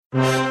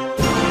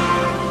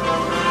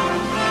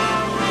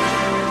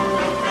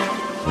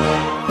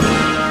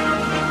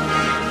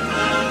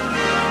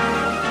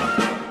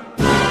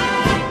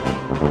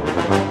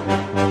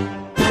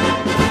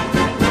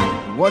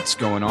What's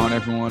going on,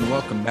 everyone?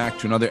 Welcome back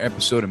to another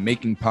episode of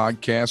Making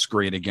Podcasts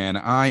Great Again.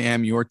 I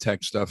am your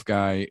tech stuff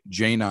guy,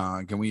 Jay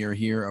Nog, and we are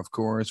here, of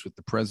course, with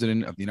the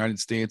President of the United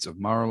States of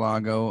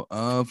Mar-a-Lago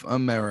of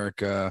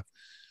America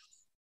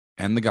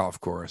and the golf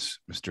course,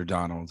 Mr.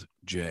 Donald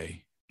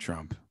J.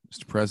 Trump.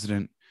 Mr.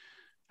 President,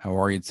 how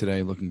are you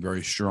today? Looking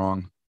very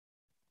strong.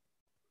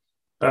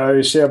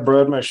 You see how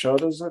broad my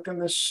shoulders look in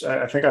this?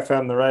 I think I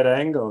found the right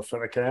angle for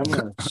the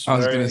camera. I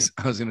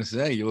was gonna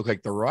say you look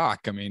like The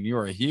Rock. I mean, you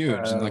are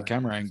huge in the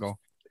camera angle.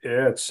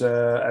 Yeah, it's.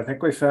 I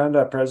think we found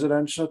our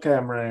presidential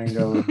camera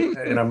angle.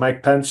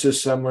 Mike Pence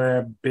is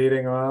somewhere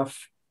beating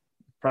off,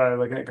 probably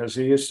looking at because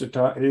he used to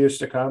talk. He used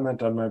to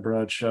comment on my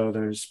broad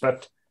shoulders.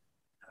 But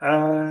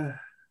the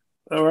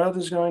world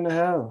is going to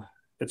hell.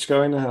 It's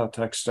going to hell,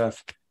 tech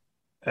stuff,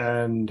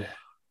 and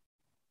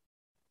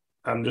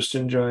I'm just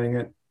enjoying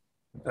it.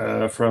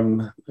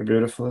 From a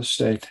beautiful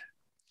estate.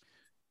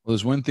 Well,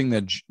 there's one thing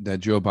that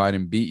Joe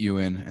Biden beat you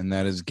in, and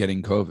that is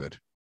getting COVID.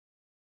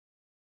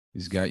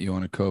 He's got you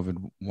on a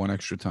COVID one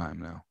extra time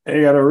now.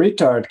 You got a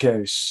retard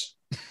case,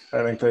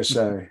 I think they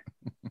say.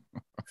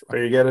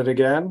 Will you get it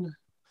again?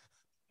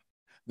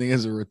 I think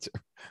it's a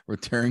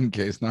return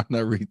case, not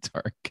a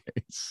retard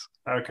case.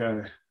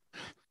 Okay.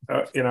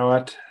 You know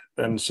what?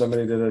 Then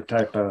somebody did a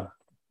typo.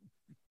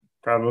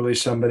 Probably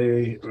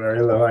somebody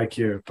very low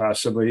IQ,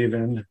 possibly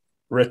even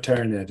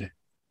returned,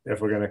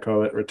 if we're going to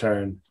call it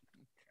return.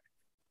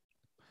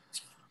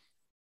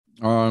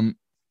 Mr.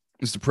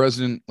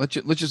 President, let's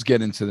just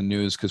get into the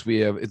news because we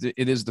have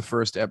it is the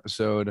first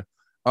episode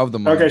of the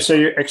month. Okay, so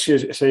you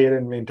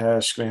didn't mean to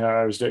ask me how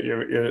I was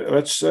doing.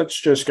 Let's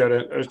just get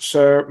it. Let's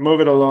move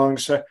it along.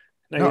 So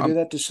now you do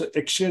that to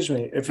excuse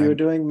me. If you were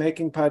doing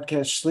Making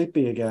Podcasts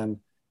Sleepy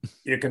again,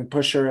 you can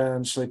push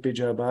around Sleepy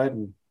Joe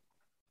Biden.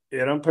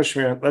 You don't push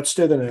me around. Let's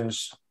do the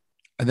news.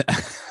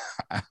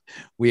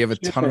 We have a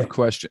ton of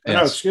questions.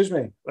 No, excuse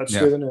me. Let's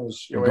do the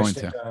news. You're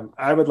wasting time.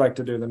 I would like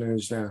to do the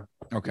news now.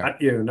 Okay.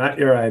 Not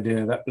your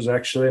idea. That was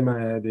actually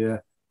my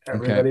idea.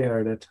 Everybody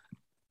heard it.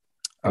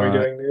 Are we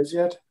doing news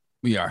yet?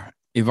 We are.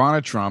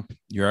 Ivana Trump,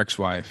 your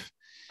ex-wife.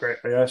 Great.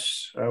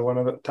 Yes. One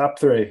of the top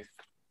three.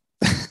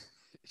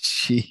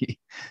 She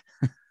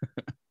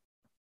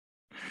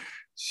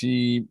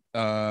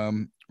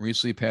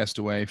recently passed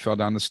away, fell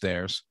down the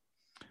stairs.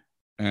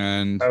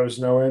 And I was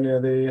nowhere near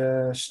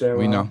the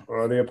stairwell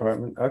or the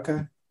apartment.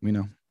 Okay. We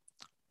know.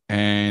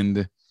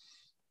 And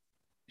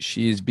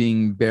she is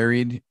being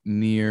buried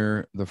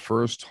near the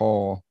first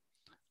hole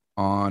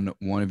on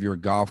one of your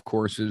golf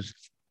courses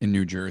in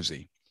New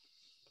Jersey.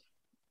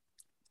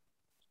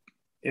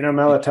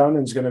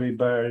 Melatonin's going to be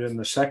buried in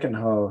the second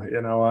hole.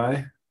 You know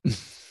why?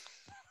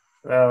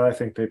 Well, I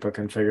think people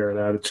can figure it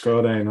out. It's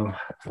called anal.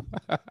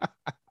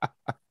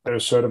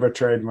 There's sort of a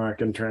trademark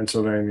in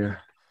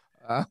Transylvania.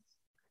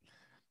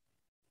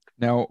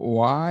 Now,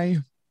 why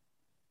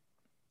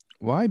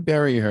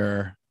bury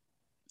her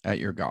at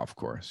your golf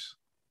course?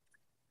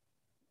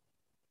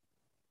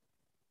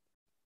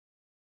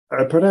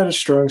 I put out a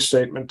strong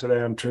statement today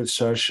on Truth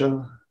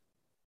Social,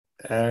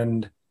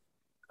 and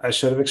I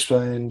should have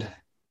explained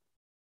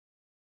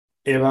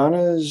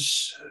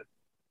Ivana's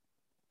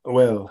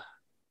will.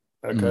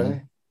 Okay, mm-hmm.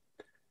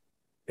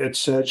 It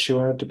said she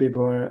wanted to be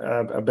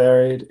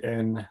buried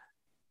in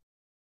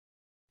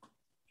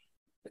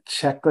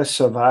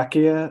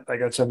Czechoslovakia, like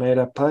it's a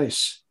made-up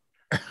place.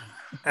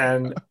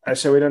 And I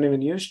said, we don't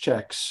even use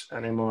Czechs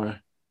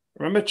anymore.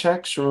 Remember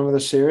Czechs? Remember the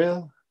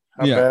cereal?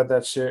 How bad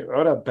that cereal?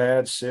 What a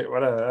bad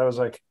cereal! That was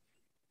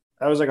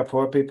like a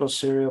poor people's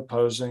cereal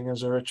posing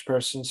as a rich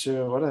person's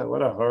cereal.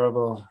 What a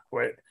horrible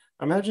way.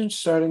 Imagine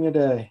starting a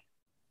day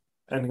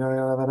and going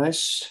to have a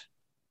nice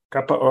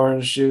cup of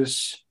orange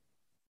juice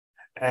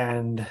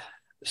and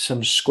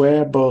some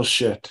square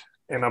bullshit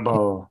in a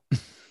bowl.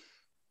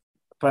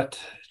 But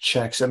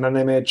Chex, and then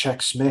they made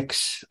Chex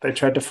Mix. They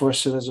tried to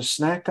force it as a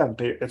snack on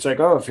people. It's like,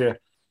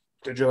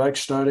 did you like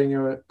starting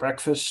your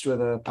breakfast with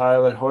a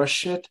pile of horse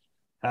shit?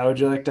 How would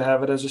you like to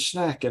have it as a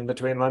snack in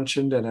between lunch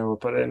and dinner? We'll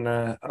put it in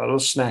a little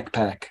snack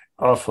pack.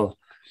 Awful.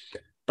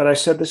 But I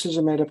said, this is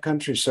a made-up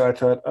country. So I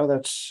thought,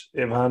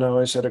 Ivana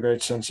always had a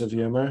great sense of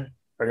humor.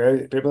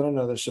 Okay, people don't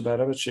know this about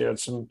her, but she had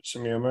some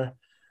humor.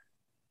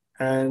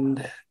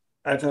 And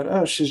I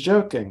thought, she's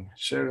joking.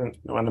 She didn't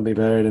want to be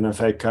buried in a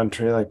fake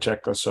country like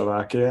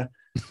Czechoslovakia.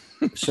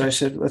 So I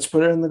said, let's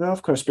put her in the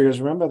golf course.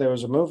 Because remember, there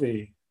was a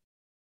movie.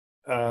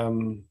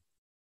 What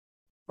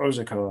was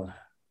it called?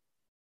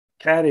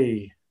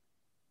 Caddy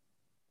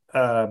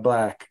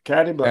Black.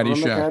 Caddy Black.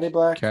 Remember Caddy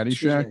Black?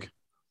 Caddyshack?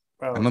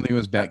 I don't think it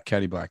was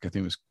Caddy Black. I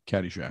think it was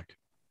Caddyshack.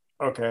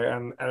 Okay,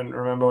 and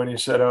remember when you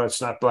said,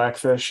 it's not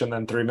Blackfish, and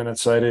then 3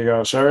 minutes later you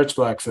go, sir, it's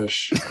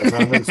Blackfish.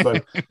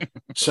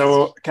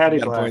 So Caddy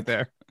Black. Point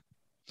there.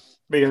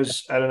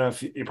 Because I don't know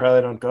if you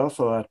probably don't golf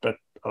a lot, but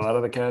a lot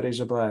of the caddies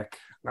are black.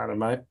 Not at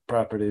my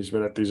properties,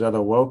 but at these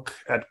other woke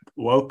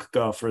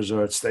golf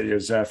resorts, they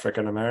use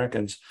African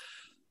Americans.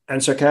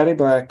 And so Caddy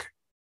Black,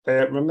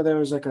 remember there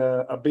was like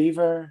a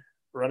beaver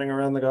running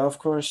around the golf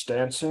course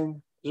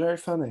dancing? It was very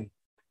funny.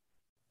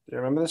 Do you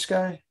remember this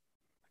guy?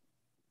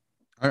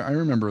 I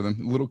remember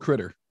them. Little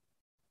critter.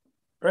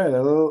 Right,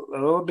 a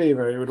little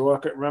beaver. He would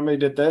walk. Remember, he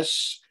did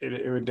this. He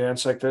would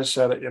dance like this.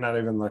 So that you're not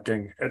even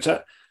looking.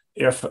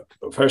 You're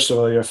first of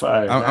all, you're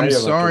fired. Now I'm you're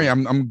sorry.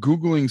 looking. I'm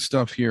googling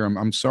stuff here.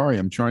 I'm sorry.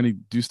 I'm trying to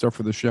do stuff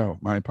for the show.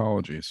 My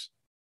apologies.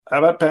 How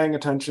about paying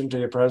attention to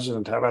your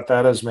president? How about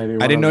that as maybe I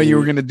one didn't of know you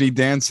were the? going to be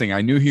dancing.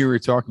 I knew who you were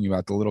talking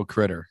about, the little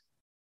critter.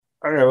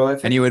 Okay, well, I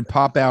And he think. would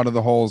pop out of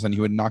the holes and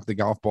he would knock the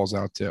golf balls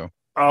out too.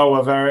 Oh,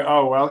 well, very.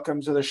 Oh,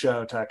 welcome to the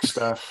show, Tech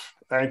Stuff.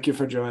 Thank you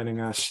for joining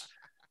us.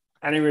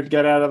 And he would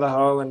get out of the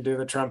hole and do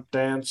the Trump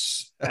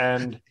dance,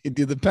 and He'd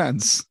do the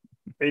Pence.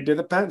 he'd do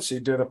the Pence.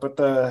 He'd do the put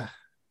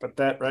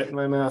that right in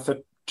my mouth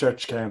at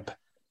church camp,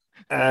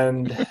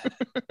 and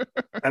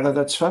I thought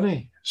that's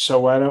funny. So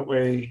why don't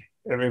we?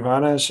 If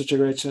Ivana has such a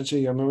great sense of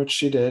humor, which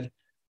she did,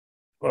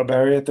 we'll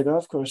bury at the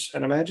golf course.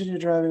 And imagine you're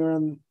driving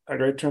around a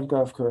great Trump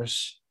golf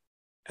course,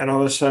 and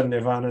all of a sudden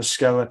Ivana's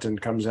skeleton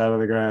comes out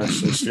of the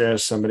grass and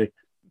scares somebody.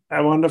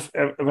 I wonder if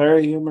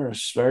very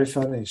humorous, very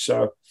funny.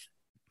 So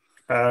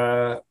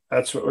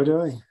that's what we're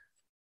doing.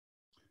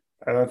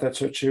 I thought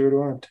that's what she would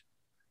want.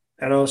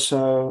 And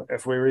also,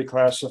 if we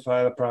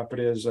reclassify the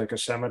property as like a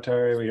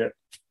cemetery, we get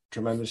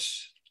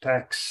tremendous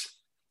tax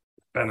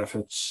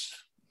benefits.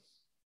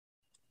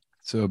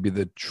 So it'd be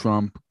the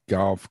Trump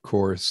golf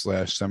course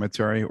 /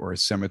 cemetery, or a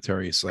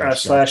cemetery /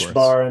 golf course.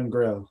 Bar and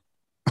grill.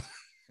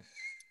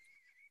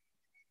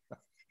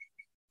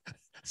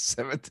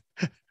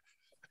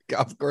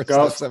 Golf course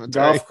Golf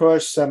cemetery. Golf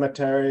course,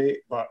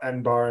 cemetery,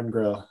 and bar and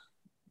grill.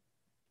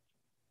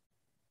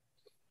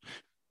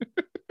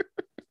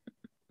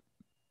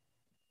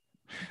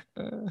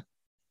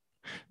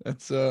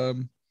 That's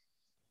it's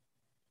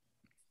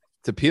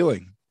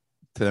appealing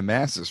to the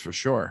masses for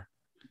sure.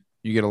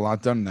 You get a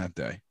lot done that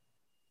day.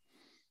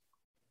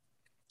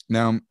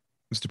 Now,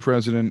 Mr.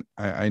 President,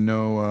 I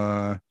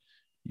know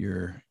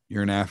you're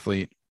an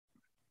athlete,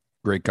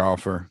 great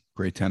golfer,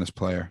 great tennis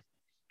player.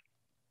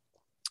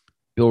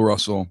 Bill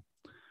Russell,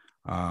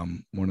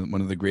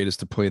 one of the greatest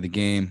to play the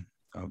game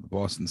of the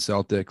Boston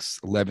Celtics,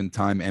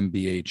 11-time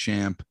NBA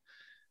champ,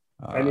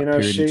 And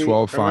appeared in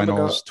 12 remember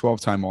finals,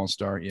 12-time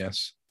All-Star.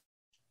 Yes.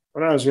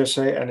 what I was going to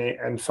say,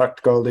 and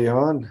fucked Goldie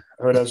Hawn,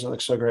 who doesn't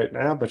look so great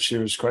now, but she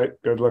was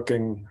quite good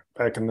looking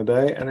back in the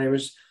day. And he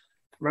was,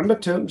 remember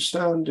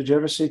Tombstone? Did you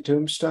ever see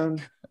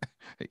Tombstone?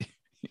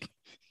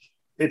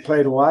 He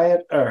played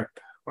Wyatt Earp,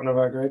 one of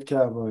our great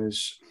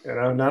Cowboys. You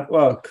know, not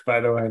woke, by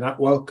the way, not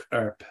woke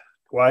Earp,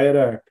 Wyatt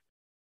Earp.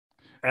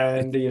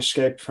 And he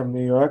escaped from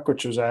New York,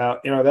 which was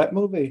out. You know, that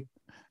movie.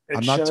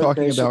 I'm not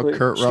talking about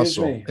Kurt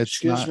Russell.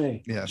 Excuse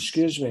me. Yes.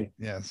 Excuse me.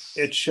 Yes.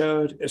 It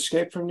showed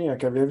Escape from New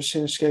York. Have you ever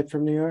seen Escape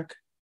from New York?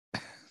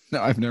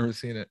 No, I've never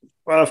seen it.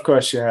 Well, of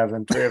course you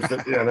haven't. We have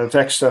the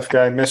tech stuff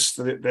guy missed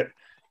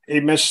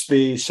he missed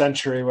the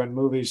century when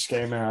movies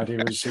came out. He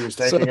was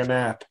taking a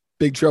nap.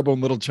 Big Trouble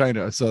in Little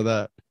China. I saw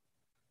that.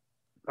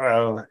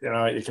 Well, you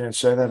know, you can't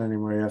say that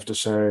anymore. You have to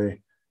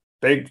say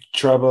Big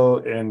Trouble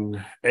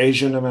in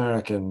Asian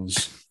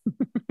Americans.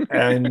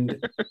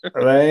 And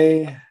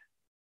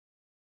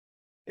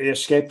he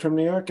escaped from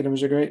New York, and it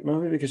was a great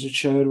movie because it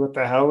showed what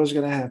the hell was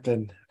going to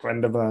happen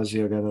when de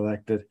Blasio got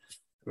elected.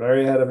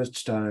 Very ahead of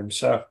its time.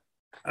 So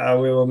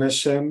we will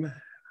miss him.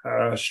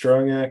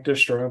 Strong actor,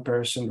 strong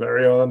person,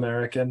 very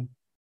all-American.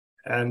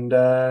 And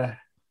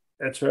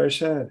it's very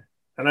sad.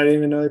 And I didn't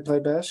even know he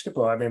played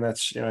basketball. I mean,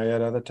 that's, you know, he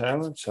had other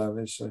talents,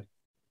 obviously.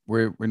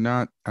 We're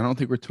not, I don't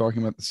think we're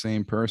talking about the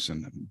same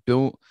person.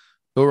 Bill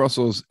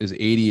Russell is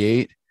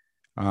 88.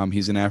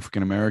 He's an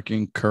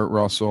African-American. Kurt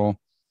Russell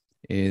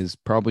is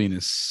probably in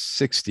his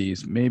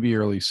 60s, maybe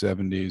early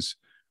 70s.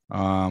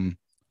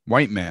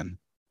 White man,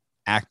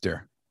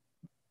 actor.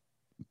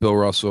 Bill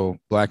Russell,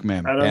 black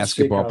man,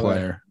 basketball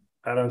player.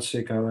 I don't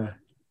see color.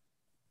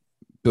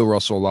 Bill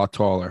Russell, a lot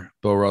taller.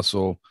 Bill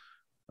Russell,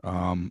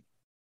 11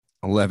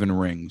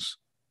 rings,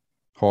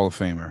 Hall of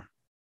Famer,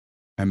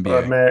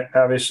 NBA. Well,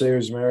 obviously, he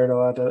was married a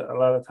lot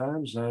of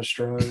times. Not a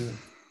strong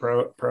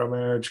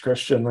pro-marriage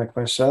Christian like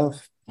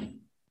myself.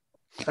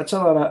 That's a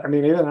lot of, I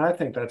mean, even I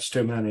think that's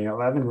too many.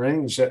 11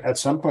 rings. At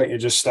some point, you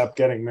just stop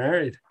getting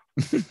married.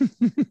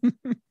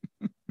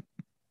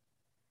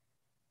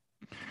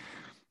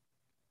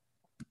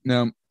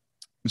 Now,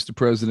 Mr.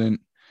 President,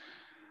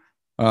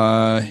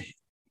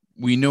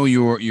 we know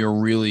you're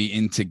really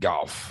into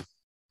golf,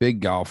 big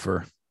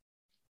golfer,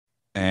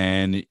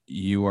 and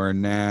you are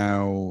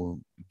now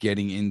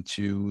getting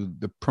into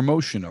the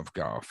promotion of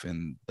golf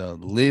and the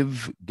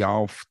Live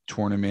Golf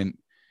Tournament.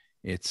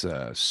 It's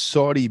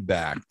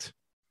Saudi-backed.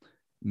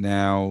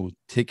 Now,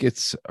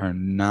 tickets are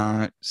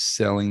not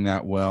selling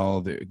that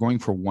well. They're going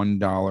for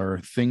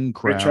 $1 thing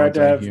crowds. We tried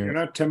to have, you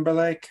know,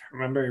 Timberlake.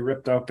 Remember, he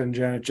ripped open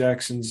Janet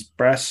Jackson's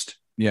breast?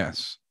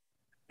 Yes.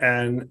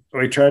 And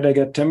we tried to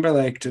get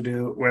Timberlake to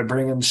do, we're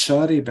bringing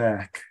Saudi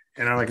back.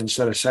 You know, like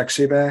instead of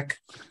sexy back,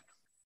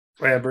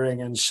 we're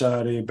bringing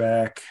Saudi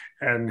back.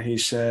 And he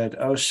said,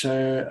 oh,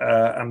 sir,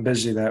 I'm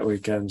busy that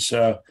weekend.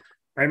 So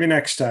maybe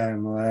next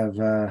time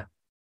we'll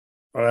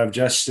have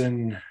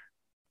Justin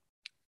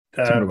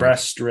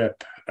breast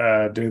rip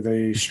do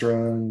the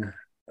strong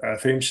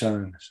theme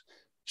song.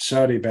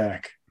 Saudi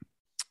back.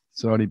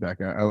 Saudi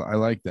back. I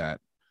like that.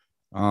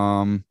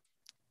 Um,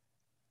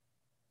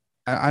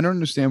 I don't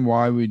understand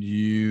why would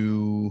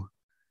you.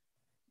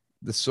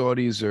 The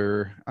Saudis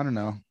are, I don't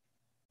know,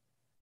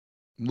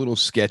 a little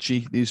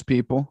sketchy. These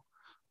people.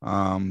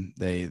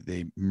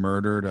 They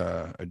murdered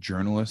a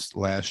journalist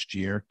last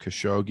year,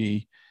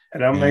 Khashoggi.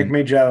 And don't make And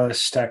me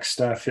jealous, tech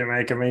stuff. You're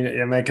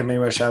making me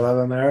wish I love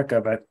America,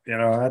 but you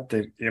know what?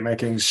 You're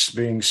making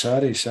being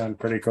Saudi sound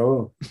pretty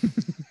cool.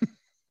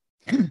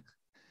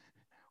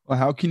 well,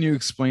 how can you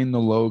explain the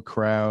low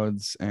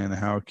crowds and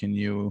how can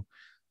you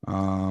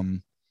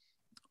um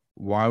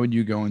why would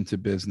you go into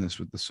business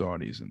with the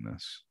Saudis in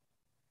this?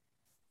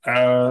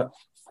 Uh,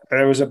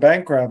 there was a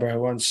bank robber who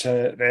once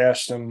said they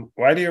asked him,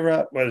 "Why do you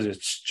rob?" What is it?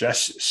 It's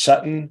just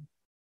Sutton,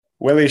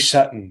 Willie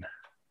Sutton.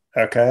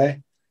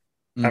 Okay,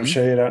 I'm Mm-hmm.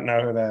 sure you don't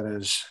know who that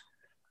is,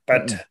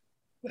 Mm-mm. but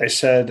they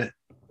said,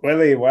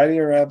 "Willie, why do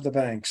you rob the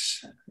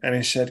banks?" And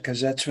he said,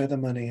 "Because that's where the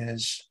money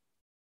is."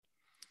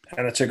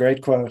 And it's a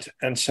great quote.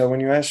 And so when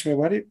you ask me,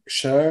 "What do you,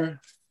 sir?"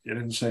 You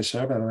didn't say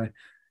sir, by the way.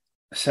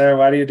 Sir,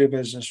 why do you do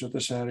business with the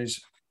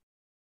Saudis?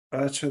 Oh,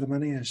 that's where the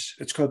money is.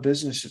 It's called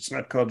business. It's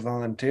not called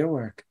volunteer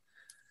work.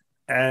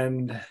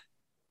 And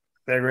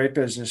they're great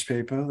business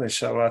people. They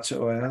sell lots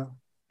of oil.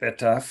 They're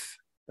tough.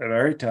 They're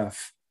very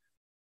tough.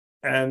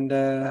 And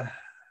I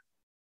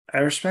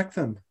respect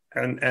them.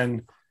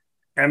 And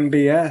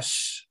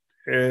MBS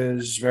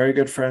is very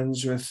good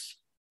friends with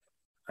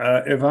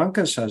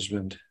Ivanka's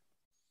husband.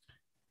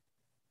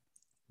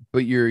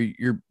 But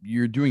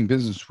you're doing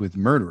business with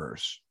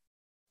murderers.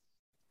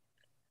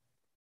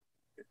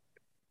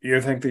 You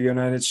think the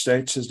United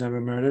States has never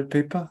murdered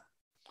people?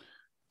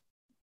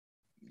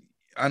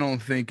 I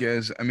don't think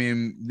as I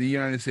mean the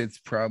United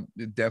States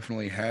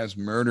definitely has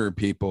murdered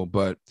people,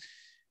 but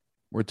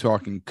we're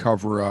talking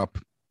cover up,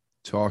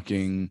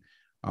 talking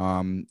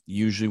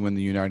usually when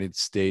the United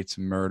States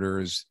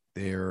murders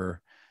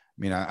their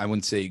I mean I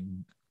wouldn't say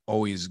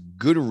always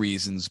good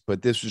reasons,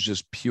 but this was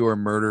just pure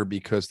murder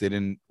because they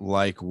didn't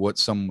like what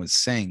someone was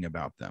saying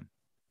about them.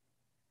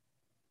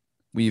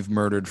 We've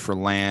murdered for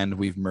land,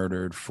 we've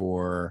murdered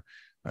for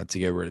to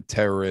get rid of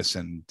terrorists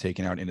and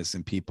taking out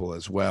innocent people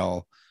as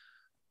well.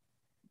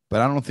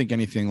 But I don't think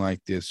anything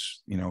like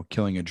this,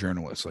 killing a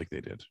journalist like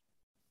they did.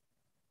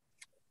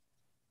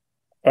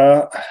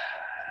 Uh,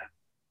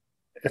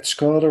 it's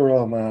called a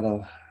role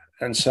model.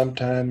 And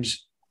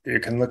sometimes you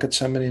can look at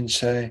somebody and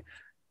say,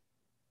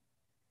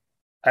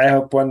 I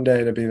hope one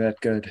day to be that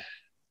good.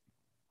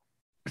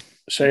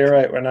 So you're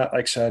right, we're not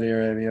like Saudi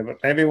Arabia, but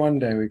maybe one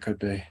day we could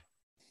be.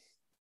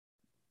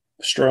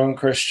 Strong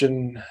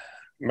Christian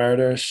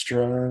murder,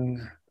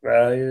 strong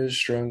values,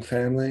 strong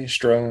family,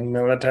 strong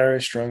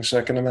military, strong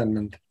Second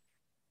Amendment.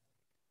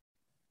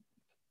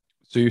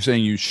 So you're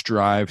saying you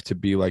strive to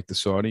be like the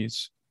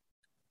Saudis?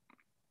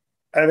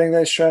 I think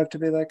they strive to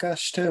be like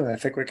us too. I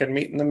think we can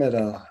meet in the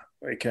middle.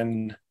 We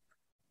can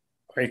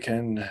we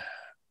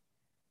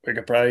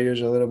could probably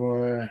use a little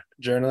more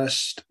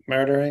journalist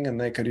murdering,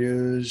 and they could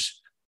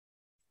use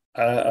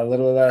a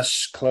little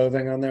less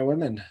clothing on their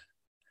women.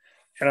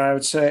 I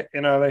would say,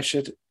 they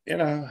should,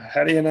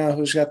 how do you know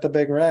who's got the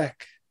big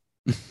rack?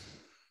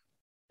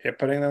 You're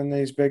putting on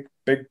these big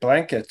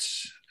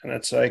blankets, and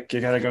it's like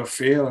you got to go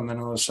feel, and then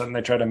all of a sudden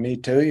they try to me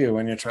too you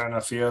when you're trying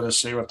to feel to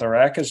see what the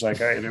rack is like.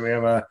 Hey, do we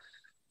have a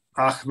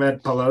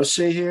Ahmed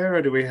Pelosi here,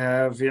 or do we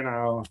have,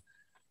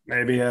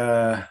 maybe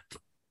a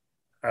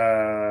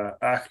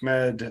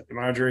Ahmed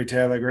Marjorie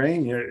Taylor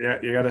Greene?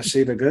 You got to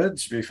see the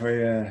goods before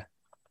you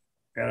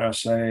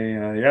say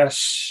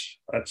yes.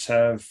 Let's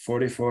have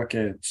 44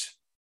 kids.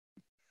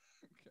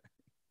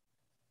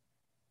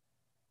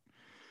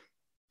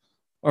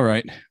 All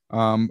right.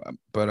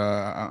 But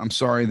I'm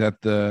sorry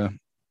that the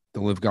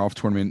Live Golf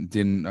Tournament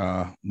didn't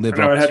live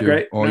No, up it had to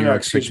great. all No, your no,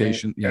 excuse me.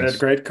 expectations. It had Yes.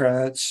 great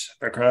crowds.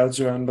 The crowds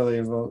were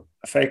unbelievable.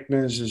 Fake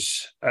news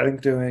is, I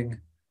think,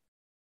 doing.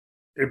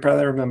 You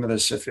probably remember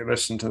this if you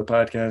listened to the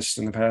podcast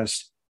in the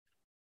past.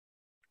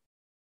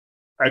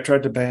 I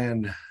tried to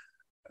ban.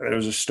 There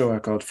was a store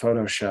called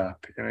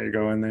Photoshop. You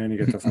go in there and you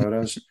get the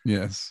photos,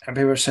 Yes. and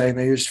people were saying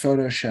they used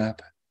Photoshop.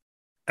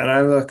 And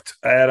I looked.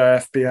 I had our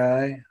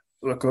FBI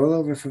look all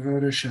over for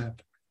Photoshop,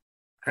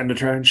 and to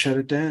try and shut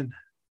it down,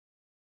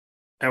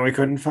 and we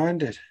couldn't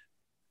find it.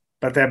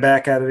 But they're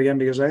back at it again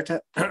because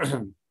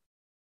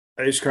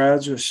these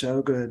crowds were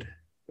so good.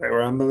 They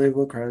were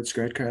unbelievable crowds,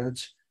 great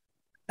crowds.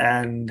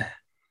 And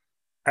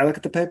I look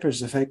at the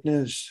papers, the fake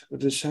news, the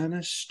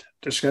dishonest,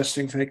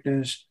 disgusting fake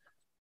news.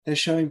 They're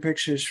showing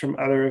pictures from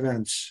other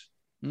events.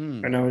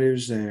 Mm. And nobody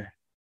was there.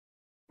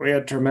 We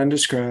had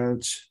tremendous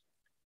crowds.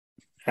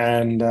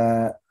 And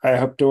I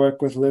hope to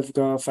work with Live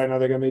Golf. I know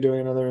they're going to be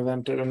doing another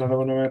event at another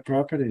one of our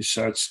properties.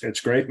 So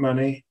it's great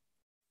money.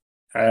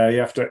 You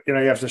have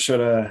to sort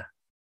of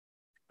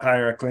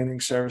hire a cleaning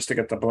service to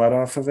get the blood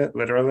off of it,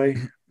 literally.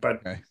 But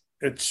Okay.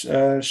 it's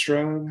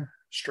strong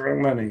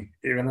money.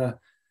 Even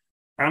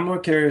I'm more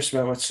curious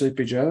about what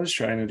Sleepy Joe is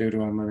trying to do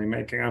to our money,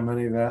 making our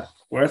money that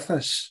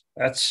worthless.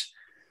 That's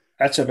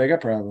a bigger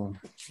problem.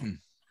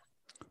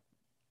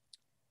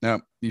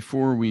 Now,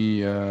 before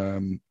we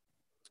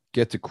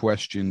get to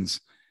questions,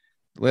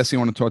 the last thing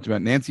I want to talk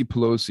about, Nancy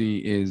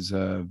Pelosi is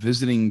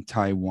visiting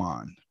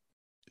Taiwan.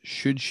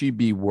 Should she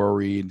be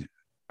worried?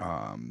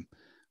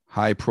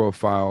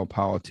 High-profile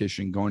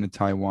politician going to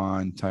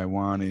Taiwan.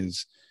 Taiwan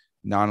is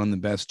not on the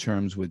best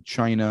terms with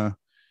China.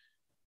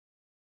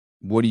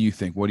 What do you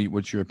think?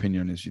 What's your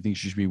opinion on this? Do you think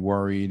she should be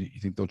worried? You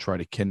think they'll try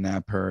to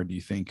kidnap her? Do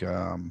you think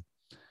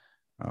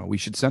we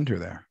should send her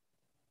there?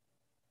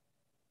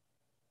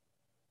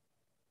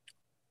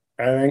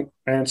 I think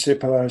Nancy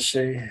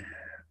Pelosi,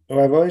 who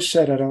I've always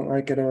said I don't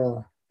like at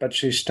all, but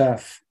she's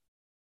tough.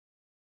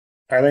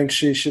 I think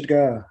she should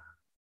go.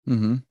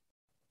 Mm-hmm.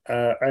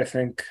 I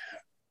think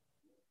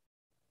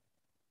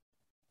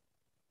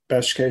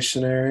best case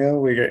scenario,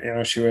 we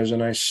get, she wears a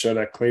nice sort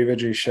of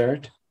cleavagey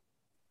shirt.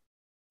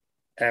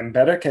 And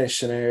better case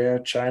scenario,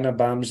 China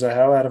bombs the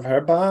hell out of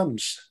her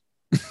bombs.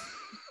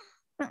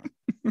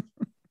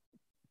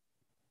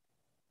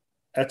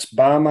 That's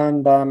bomb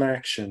on bomb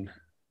action.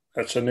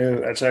 That's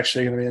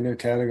actually going to be a new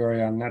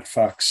category on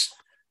Netflix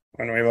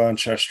when we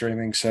launch our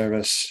streaming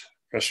service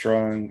for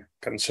strong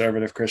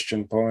conservative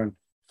Christian porn.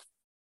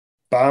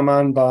 Bomb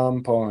on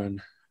bomb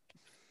porn.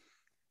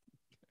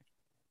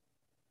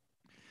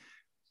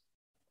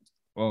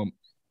 Well,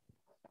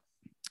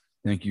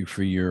 thank you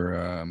for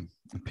your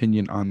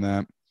opinion on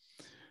that.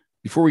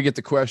 Before we get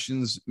to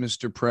questions,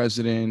 Mr.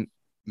 President,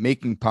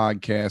 Making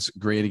Podcasts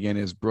Great Again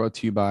is brought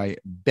to you by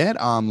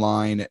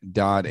betonline.ag.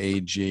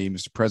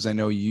 Mr. President,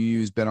 I know you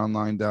use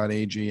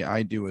betonline.ag.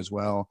 I do as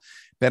well.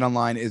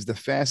 BetOnline is the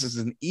fastest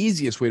and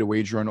easiest way to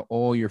wager on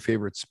all your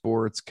favorite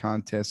sports,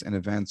 contests, and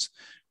events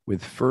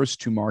with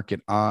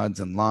first-to-market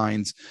odds and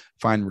lines.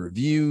 Find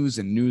reviews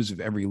and news of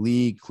every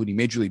league, including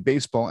Major League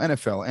Baseball,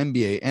 NFL,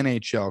 NBA,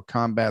 NHL,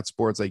 combat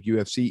sports like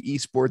UFC,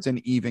 esports,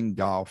 and even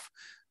golf.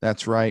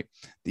 That's right.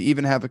 They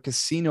even have a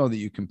casino that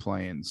you can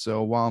play in.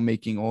 So while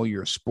making all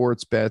your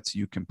sports bets,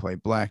 you can play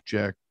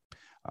blackjack,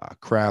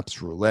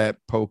 craps, roulette,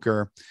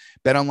 poker.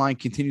 BetOnline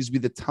continues to be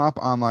the top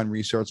online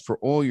resource for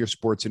all your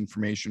sports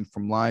information,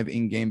 from live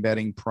in-game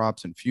betting,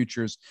 props, and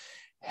futures.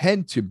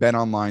 Head to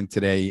BetOnline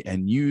today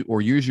and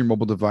use your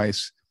mobile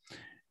device.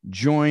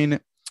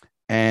 Join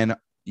and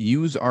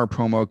use our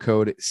promo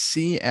code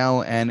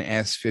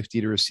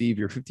CLNS50 to receive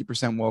your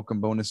 50%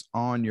 welcome bonus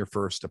on your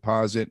first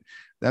deposit.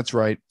 That's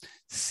right.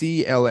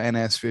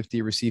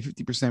 CLNS50. Receive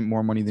 50%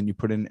 more money than you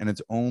put in, and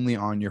it's only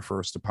on your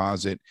first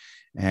deposit.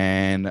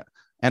 And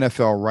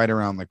NFL right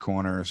around the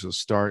corner, so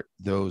start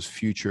those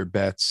future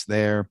bets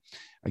there.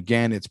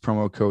 Again, it's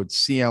promo code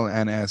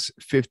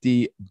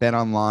CLNS50.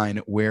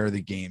 BetOnline, where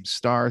the game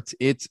starts.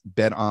 It's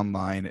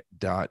betonline.ag.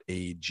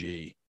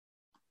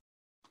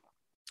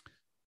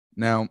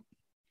 Now,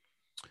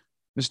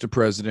 Mr.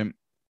 President,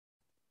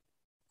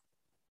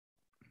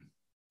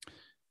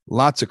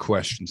 lots of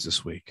questions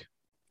this week.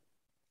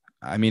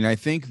 I mean, I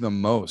think the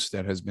most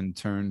that has been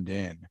turned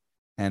in,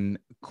 and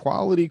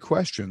quality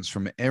questions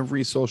from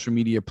every social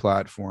media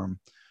platform.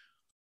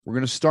 We're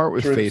going to start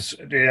with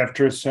Facebook. Do you have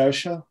Truth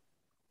Social?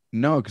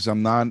 No, because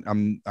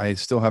I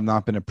still have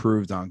not been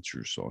approved on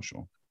Truth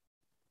Social.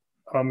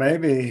 Or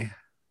maybe,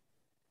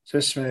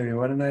 just maybe,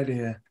 what an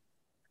idea,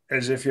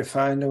 is if you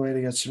find a way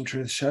to get some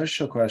Truth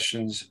Social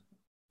questions,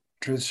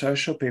 Truth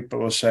Social people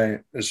will say,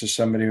 this is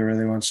somebody who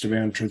really wants to be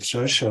on Truth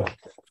Social.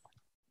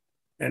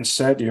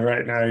 Instead, you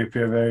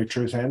appear very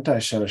truth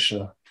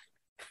antisocial.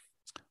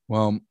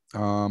 Well,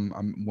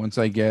 once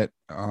I get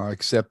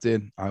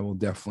accepted, I will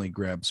definitely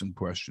grab some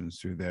questions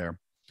through there.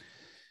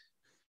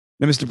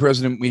 Now, Mr.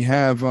 President, we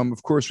have,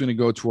 of course, we're going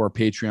to go to our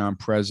Patreon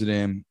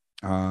president,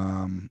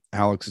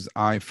 Alex's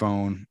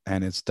iPhone,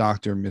 and it's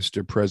Dr.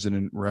 Mr.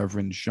 President,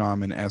 Reverend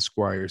Shaman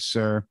Esquire,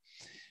 sir.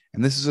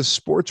 And this is a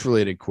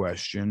sports-related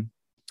question.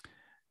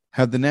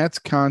 Have the Nets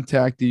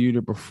contacted you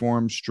to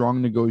perform strong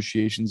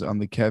negotiations on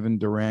the Kevin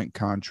Durant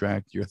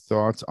contract? Your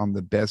thoughts on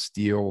the best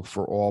deal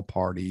for all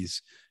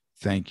parties?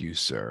 Thank you,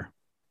 sir.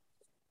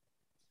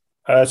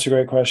 That's a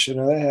great question.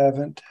 No, they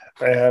haven't.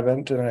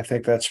 And I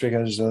think that's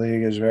because the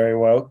league is very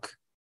woke.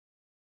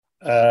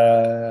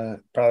 Probably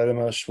the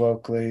most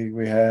woke league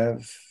we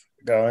have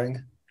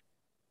going.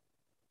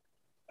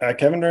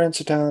 Kevin Durant's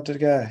a talented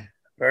guy.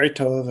 Very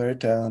tall, very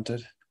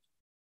talented.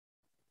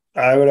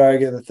 I would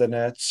argue that the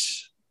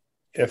Nets,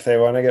 if they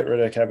want to get rid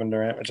of Kevin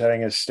Durant, which I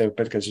think is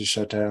stupid because he's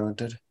so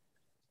talented,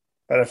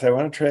 but if they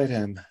want to trade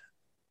him,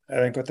 I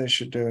think what they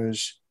should do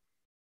is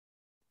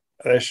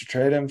they should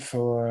trade him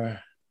for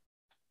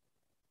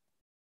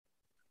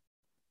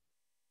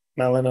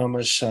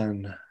Melanoma's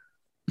son,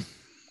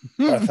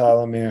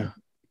 Bartholomew.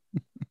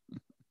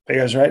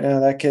 Because right now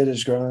that kid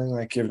is growing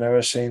like you've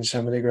never seen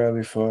somebody grow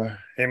before.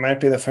 He might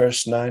be the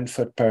first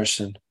 9-foot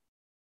person.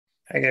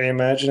 Can you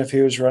imagine if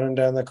he was running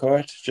down the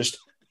court, just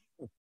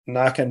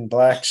knocking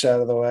blacks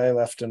out of the way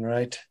left and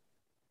right,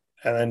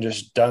 and then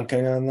just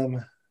dunking on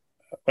them?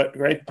 What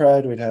great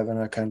pride we'd have in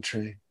our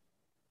country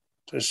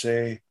to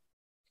see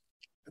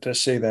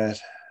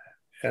that,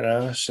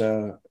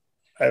 So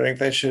I think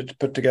they should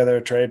put together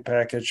a trade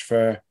package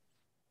for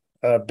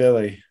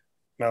Billy,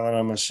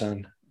 Melanoma's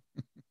son.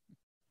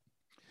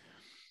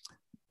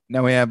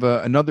 Now we have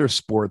another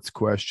sports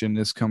question.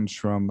 This comes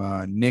from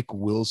Nick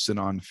Wilson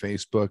on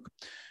Facebook.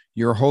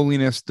 Your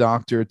Holiness,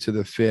 Doctor to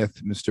the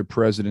Fifth, Mr.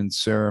 President,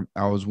 sir,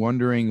 I was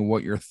wondering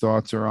what your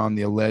thoughts are on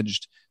the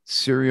alleged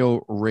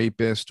serial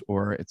rapist,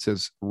 or it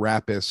says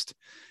rapist,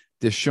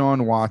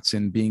 Deshaun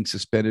Watson being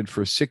suspended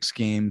for 6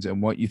 games and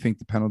what you think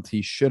the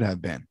penalty should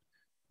have been.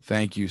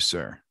 Thank you,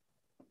 sir.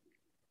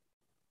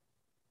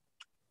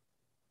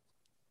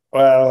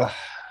 Well,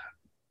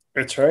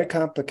 it's very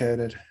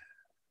complicated.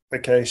 The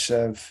case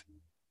of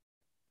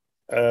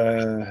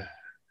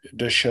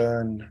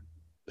Deshaun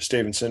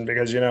Stevenson,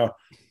 because,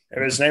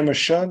 if his name was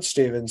Sean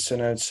Stevenson,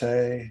 I'd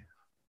say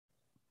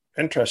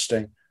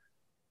interesting.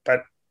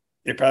 But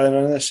you probably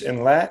know this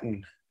in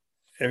Latin.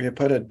 If you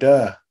put a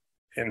 "de"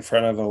 in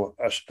front of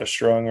a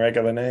strong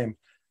regular name,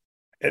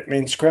 it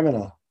means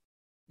criminal.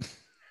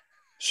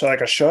 So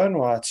like a Sean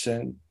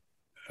Watson,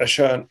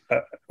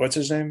 what's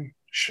his name?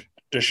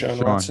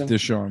 Deshaun Watson.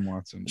 Deshaun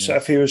Watson. Yeah. So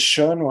if he was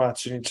Sean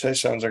Watson, you'd say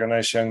sounds like a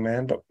nice young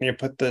man. But when you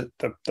put the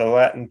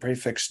Latin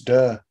prefix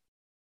 "de,"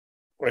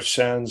 which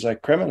sounds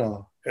like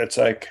criminal, it's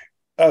like,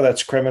 oh,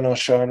 that's criminal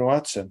Sean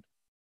Watson.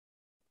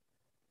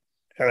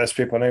 And there's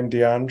people named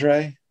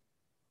DeAndre,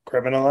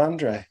 criminal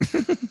Andre.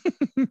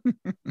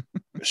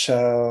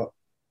 So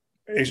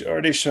he's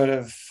already sort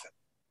of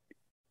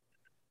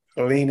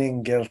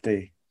leaning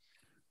guilty.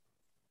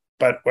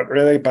 But what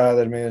really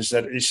bothered me is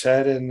that he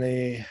said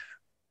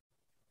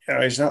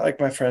he's not like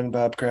my friend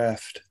Bob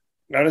Kraft.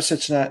 Notice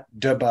it's not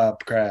the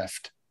Bob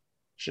Kraft.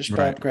 It's just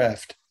right. Bob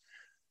Kraft.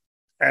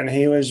 And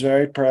he was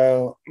very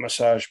pro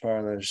massage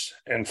parlors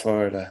in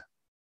Florida.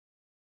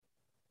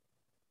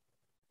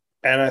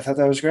 And I thought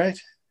that was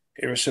great.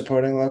 He was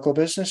supporting local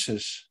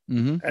businesses.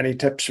 Mm-hmm. And he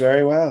tips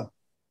very well.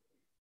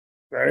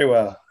 Very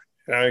well.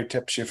 He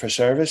tips you for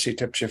service. He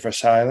tips you for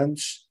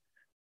silence.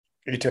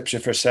 He tips you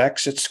for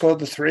sex. It's called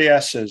the 3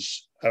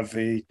 S's of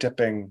the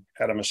tipping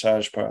at a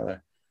massage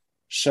parlor: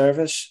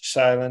 service,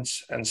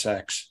 silence, and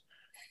sex.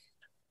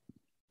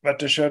 But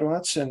Deshaun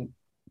Watson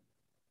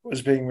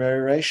was being very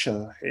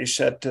racial. He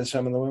said to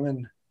some of the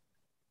women,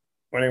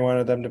 when he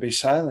wanted them to be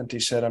silent, he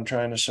said, "I'm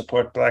trying to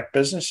support Black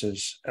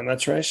businesses," and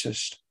that's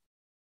racist.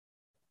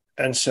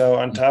 And so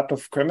on top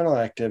of criminal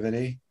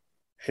activity,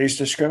 he's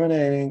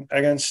discriminating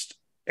against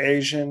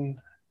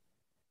Asian,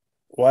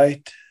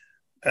 white,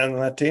 and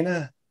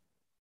Latina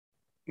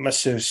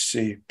masseuse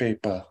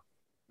people.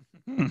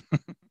 And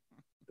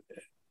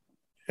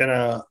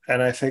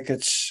I think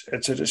it's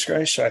a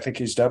disgrace. I think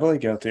he's doubly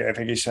guilty. I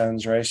think he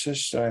sounds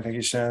racist. I think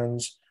he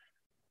sounds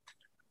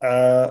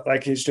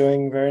like he's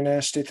doing very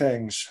nasty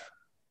things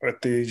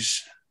with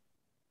these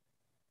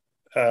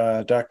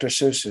Dr.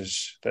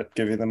 Seuss's that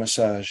give you the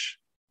massage.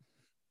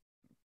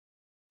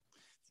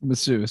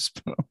 Masseuse,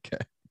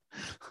 okay.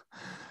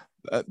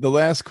 The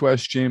last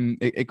question,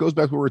 it goes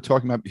back to what we were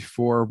talking about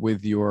before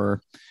with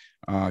your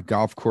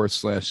golf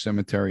course /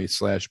 cemetery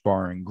 /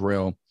 bar and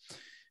grill.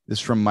 This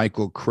is from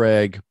Michael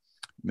Craig.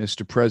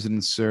 Mr.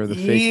 President, sir, the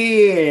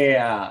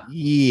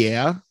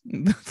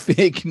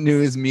fake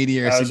news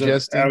media are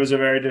suggesting that was a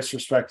very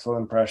disrespectful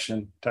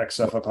impression. Tech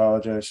stuff,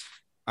 apologize.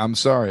 I'm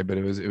sorry, but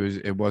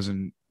it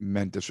wasn't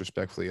meant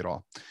disrespectfully at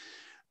all.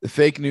 The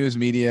fake news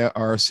media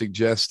are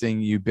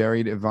suggesting you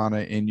buried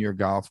Ivana in your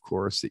golf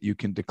course, that you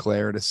can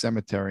declare it a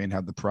cemetery and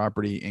have the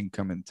property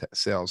income and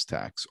sales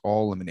tax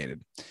all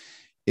eliminated.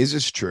 Is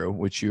this true,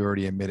 which you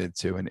already admitted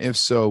to? And if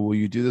so, will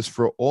you do this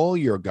for all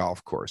your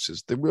golf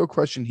courses? The real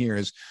question here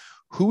is,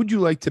 who would you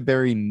like to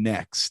bury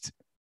next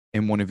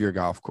in one of your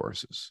golf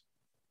courses?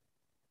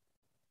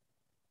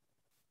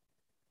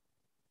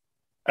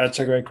 That's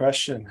a great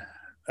question.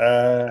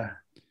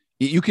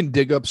 You can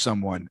dig up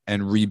someone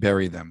and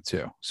rebury them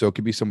too. So it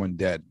could be someone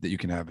dead that you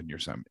can have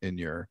in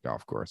your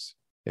golf course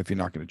if you're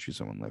not going to choose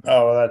someone living.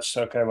 Oh, well, that's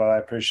okay. Well, I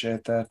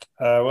appreciate that.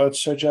 Well,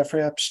 it's Sir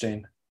Jeffrey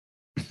Epstein.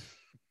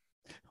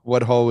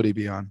 What hole would he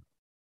be on?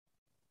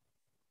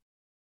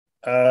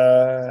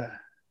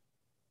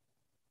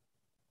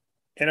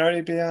 Would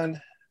he be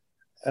on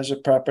as a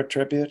proper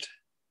tribute?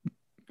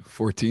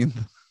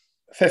 14th?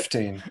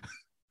 15.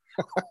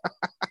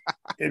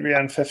 He'd be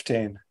on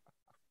 15.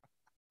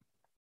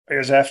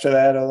 Because after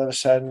that, all of a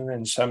sudden,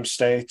 in some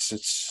states,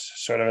 it's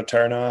sort of a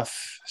turnoff.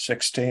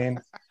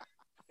 16,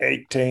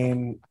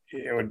 18,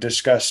 it would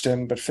disgust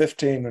him. But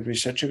 15 would be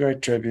such a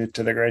great tribute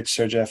to the great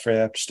Sir Jeffrey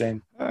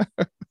Epstein.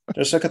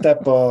 Just look at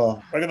that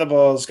ball. Look at the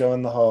balls go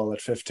in the hole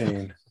at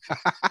 15.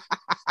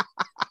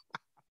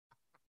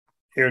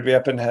 He would be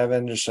up in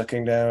heaven just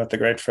looking down at the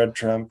great Fred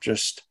Trump,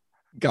 just...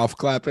 golf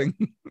clapping.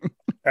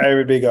 I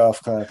would be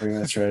golf clapping.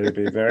 That's right. He'd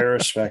be very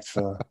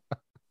respectful.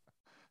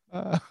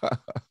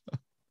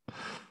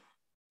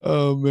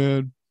 Oh,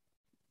 man.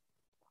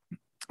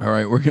 All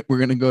right. We're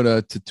going to go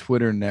to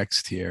Twitter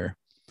next here.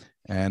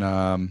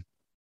 And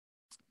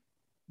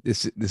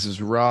this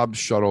is Rob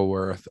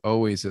Shuttleworth.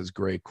 Always has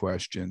great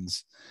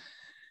questions.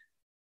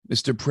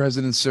 Mr.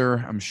 President,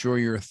 sir, I'm sure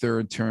your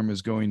 3rd term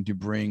is going to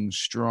bring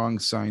strong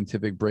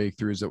scientific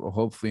breakthroughs that will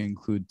hopefully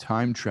include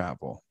time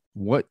travel.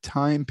 What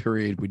time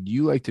period would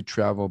you like to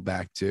travel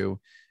back to?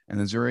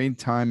 And is there any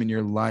time in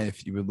your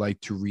life you would like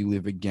to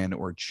relive again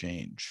or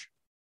change?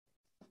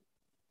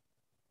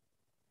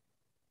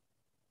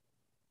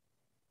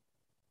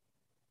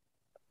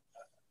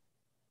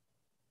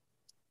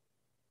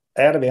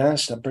 To be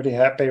honest, I'm pretty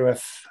happy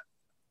with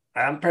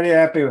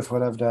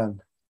what I've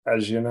done.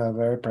 As you know,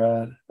 very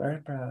proud, very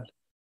proud.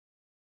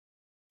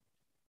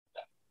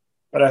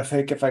 But I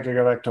think if I could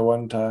go back to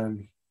one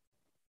time,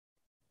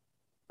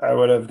 I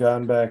would have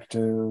gone back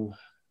to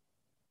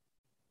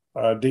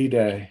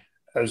D-Day,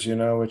 as you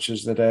know, which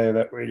is the day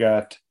that we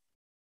got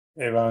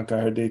Ivanka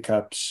her D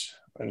cups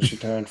when she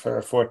turned for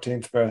her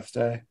 14th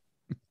birthday.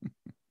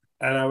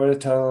 And I would have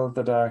told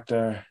the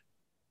doctor,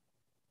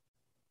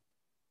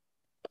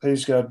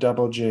 please go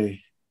double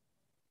G.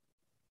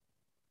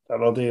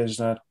 Double D is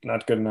not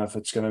good enough.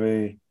 It's going to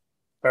be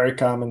very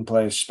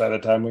commonplace by the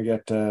time we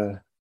get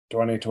to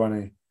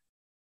 2020.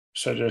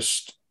 So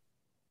just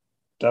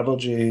double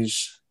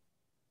G's.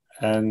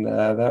 And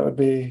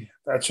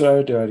that's what I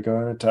would do. I'd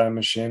go in a time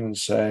machine and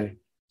say,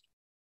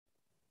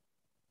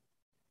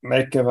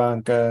 make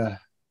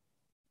Ivanka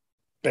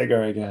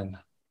bigger again.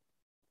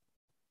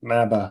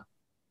 MABA.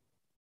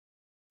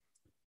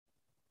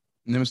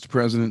 Now, Mr.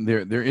 President,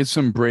 there is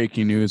some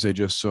breaking news I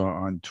just saw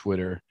on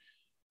Twitter.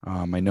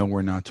 I know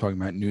we're not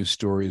talking about news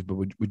stories, but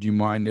would you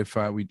mind if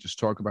we just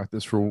talk about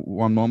this for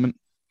one moment?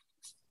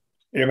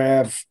 You may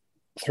have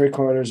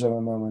 3/4 of a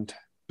moment.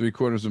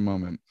 3/4 of a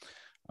moment.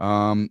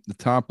 The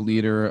top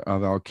leader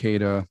of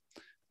Al-Qaeda,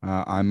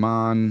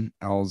 Ayman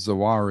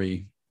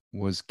al-Zawahiri,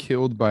 was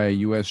killed by a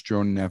U.S.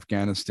 drone in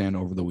Afghanistan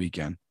over the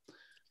weekend.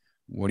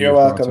 What are You're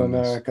your thoughts welcome,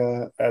 on this?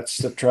 America. That's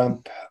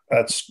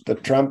the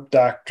Trump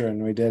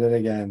doctrine. We did it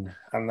again.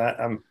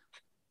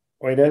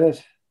 We did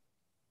it.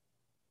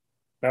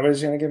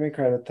 Nobody's going to give me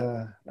credit.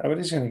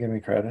 Nobody's going to give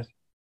me credit.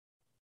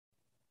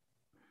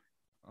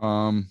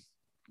 Why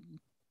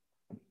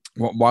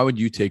would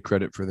you take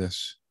credit for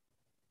this?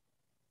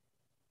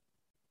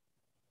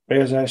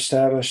 Because I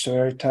established a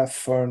very tough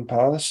foreign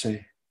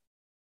policy.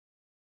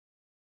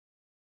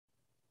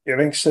 You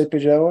think Sleepy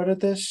Joe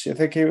ordered this? You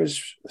think he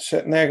was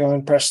sitting there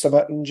going, press the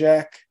button,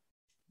 Jack?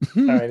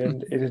 No, he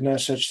didn't. He did no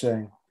such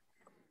thing.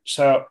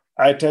 So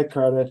I take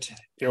credit.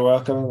 You're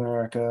welcome,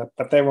 America.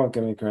 But they won't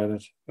give me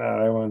credit.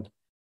 No, they won't.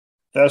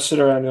 They'll sit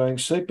around going,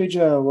 Sleepy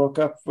Joe woke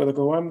up with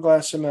a warm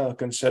glass of milk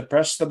and said,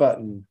 press the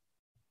button.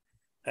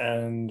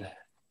 And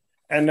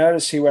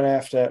notice he went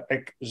after,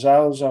 like,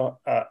 Zootopia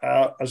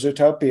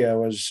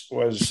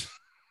was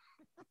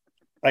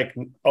like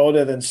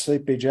older than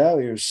Sleepy Joe.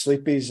 He was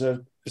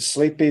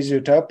Sleepy's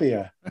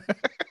Utopia.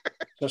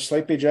 So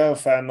Sleepy Joe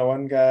found the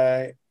one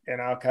guy in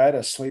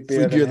Al-Qaeda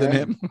sleepier than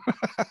him.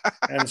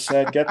 And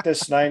said, get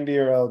this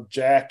 90-year-old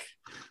Jack.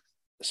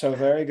 So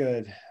very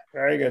good.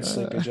 Very good,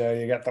 Sleepy Joe.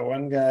 You got the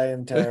one guy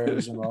in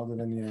terrorism older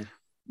than you.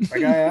 The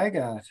guy I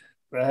got,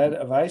 the head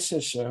of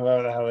ISIS or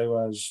whoever the hell he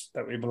was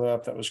that we blew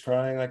up that was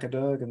crying like a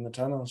dog in the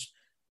tunnels.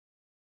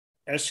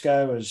 This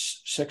guy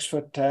was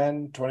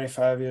 6'10",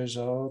 25 years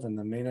old, and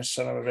the meanest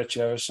son of a bitch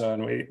you ever saw,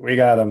 and we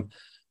got him.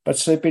 But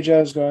Sleepy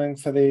Joe's going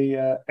for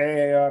the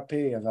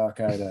AARP of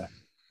Al-Qaeda.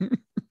 He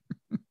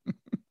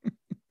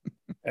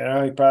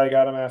probably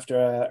got him after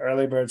an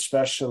early bird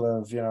special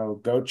of,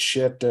 goat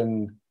shit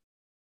and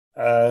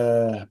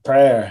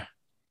prayer.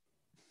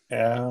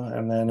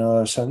 And then all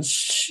of a sudden,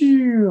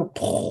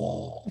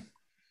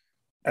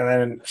 and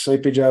then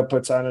Sleepy Joe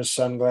puts on his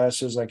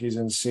sunglasses like he's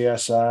in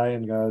CSI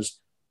and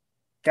goes,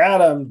 got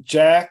him,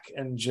 Jack.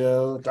 And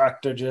Jill,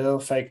 Dr. Jill,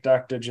 fake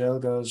Dr. Jill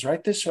goes,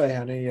 right this way,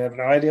 honey. You have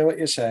no idea what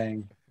you're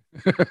saying.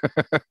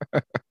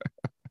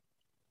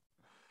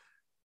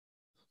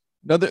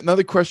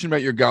 Another question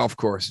about your golf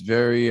course.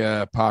 Very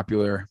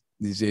popular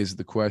these days,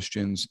 the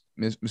questions.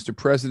 Mr.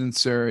 President,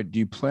 sir, do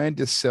you plan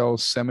to sell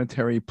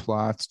cemetery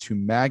plots to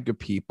MAGA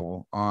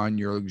people on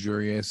your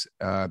luxurious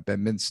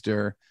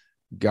Bedminster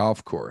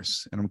golf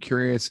course? And I'm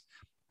curious,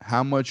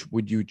 how much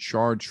would you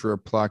charge for a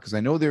plot? Because I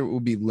know there will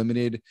be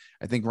limited.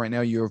 I think right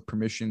now you have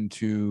permission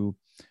to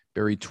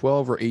bury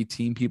 12 or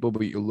 18 people,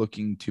 but you're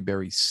looking to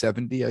bury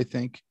 70, I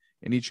think,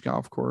 in each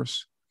golf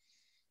course.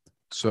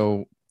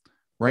 So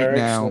right Very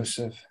now,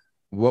 exclusive.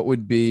 What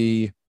would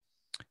be,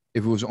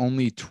 if it was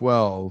only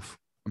 12,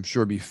 I'm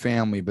sure it'd be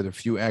family, but a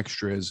few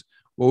extras,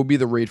 what would be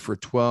the rate for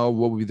 12?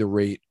 What would be the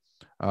rate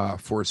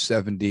for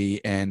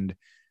 70? And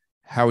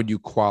how would you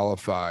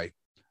qualify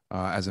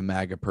as a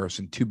MAGA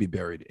person to be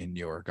buried in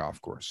your golf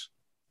course?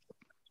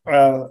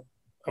 Well,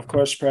 of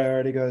course,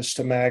 priority goes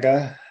to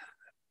MAGA,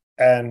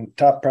 and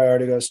top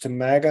priority goes to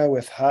MAGA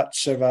with hot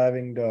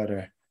surviving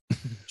daughter.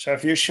 So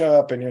if you show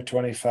up and you're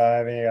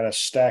 25 and you got a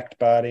stacked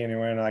body and you're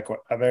wearing like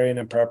a very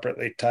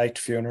inappropriately tight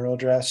funeral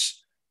dress,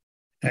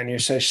 and you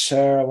say,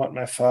 sir, I want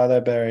my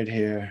father buried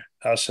here,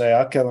 I'll say,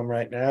 I'll kill him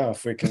right now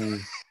if we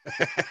can,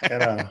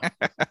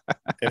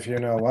 if you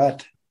know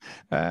what.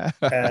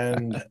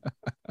 And,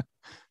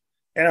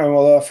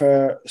 we'll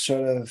offer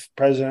sort of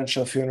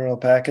presidential funeral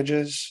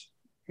packages,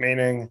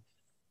 meaning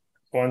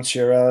once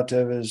your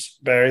relative is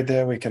buried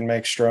there, we can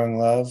make strong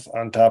love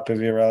on top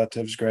of your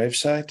relative's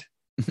gravesite.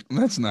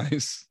 That's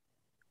nice.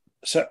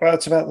 So, well,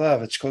 it's about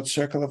love. It's called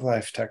Circle of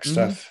Life tech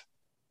stuff.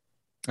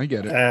 I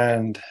get it.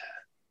 And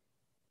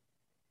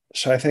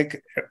so I think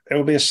it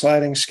will be a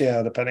sliding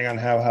scale depending on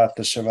how hot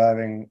the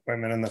surviving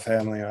women in the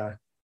family are.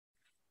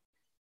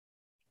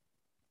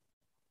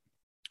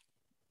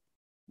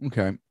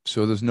 Okay.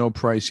 So there's no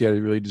price yet.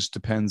 It really just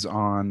depends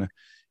on,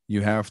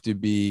 you have to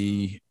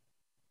be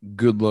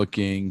good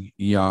looking,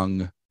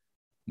 young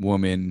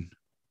woman,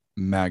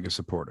 MAGA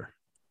supporter.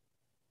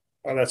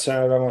 Well, that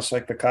sounded almost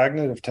like the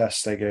cognitive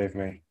test they gave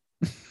me.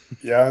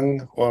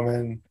 Young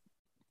woman,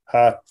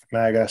 hot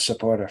MAGA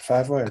supporter.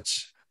 5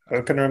 words.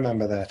 Who can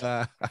remember that?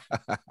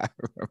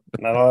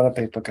 Not a lot of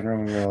people can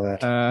remember all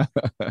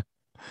that.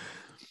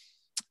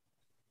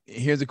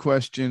 Here's a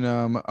question.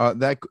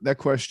 That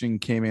question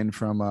came in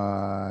from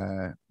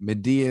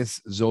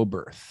Medias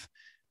Zoberth,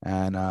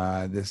 and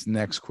this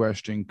next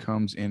question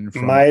comes in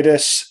from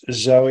Midas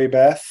Zoe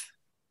Beth.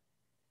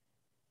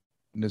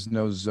 There's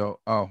no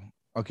Oh,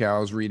 okay. I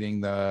was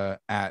reading the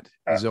at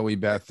Zoe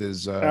Beth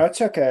is. No, it's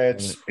okay.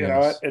 It's you yes. know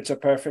what? It's a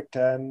perfect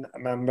 10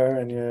 member,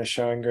 and you're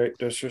showing great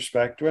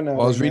disrespect. We're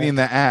Well, I was reading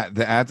the at.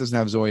 The at doesn't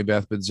have Zoe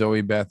Beth, but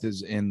Zoe Beth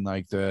is in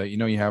like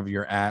you have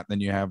your at, then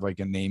you have like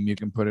a name you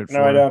can put it for.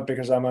 No, I don't,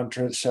 because I'm on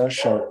Truth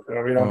Social.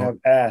 We don't have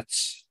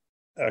ats.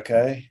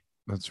 Okay.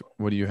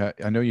 What do you have?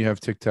 I know you have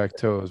tic tac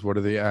toes. What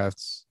are the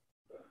ats?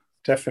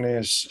 Tiffany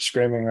is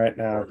screaming right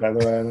now. By the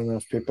way, I don't know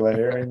if people are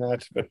hearing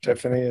that, but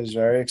Tiffany is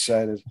very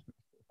excited.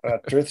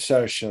 Truth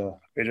Social.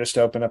 We just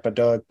opened up a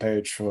dog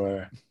page for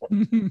her.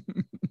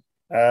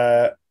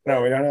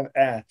 No, we don't have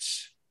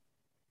ats.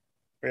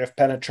 We have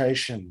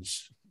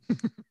penetrations.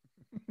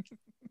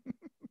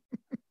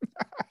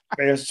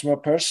 Because it's more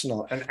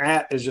personal. An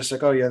at is just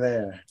like, oh, you're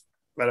there.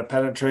 But a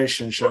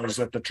penetration shows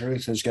that the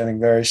truth is getting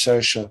very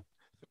social.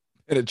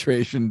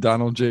 Penetration,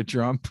 Donald J.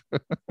 Trump.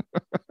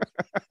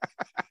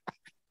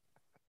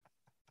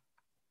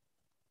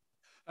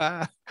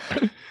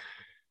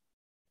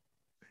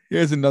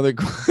 Here's another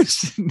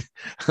question.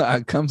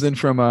 Comes in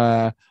from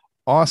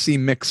Aussie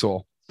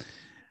Mixel.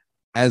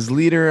 As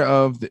leader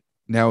of the,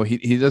 now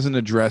he doesn't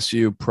address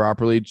you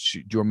properly. Do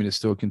you want me to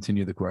still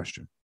continue the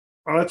question?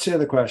 Well, let's hear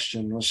the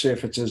question. We'll see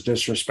if it's as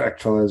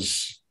disrespectful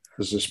as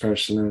this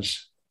person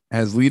is.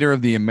 As leader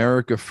of the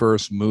America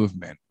First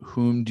movement,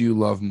 whom do you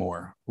love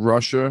more,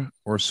 Russia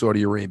or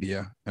Saudi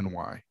Arabia, and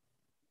why?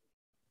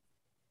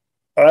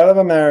 Well, I love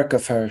America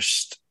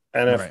first,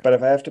 and Right. but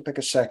if I have to pick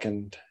a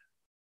second,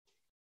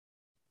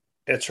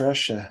 it's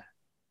Russia,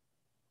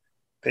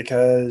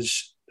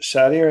 because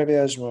Saudi Arabia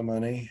has more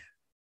money,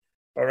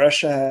 but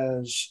Russia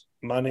has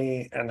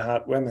money and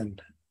hot women,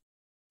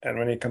 and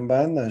when you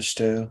combine those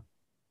two,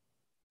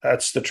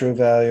 that's the true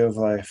value of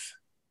life.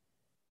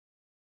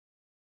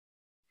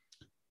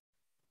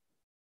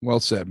 Well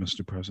said,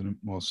 Mr. President.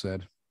 Well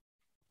said.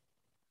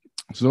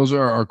 So those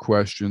are our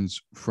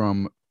questions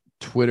from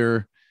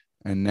Twitter.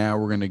 And now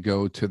we're going to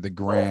go to the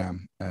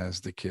gram,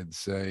 as the kids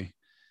say.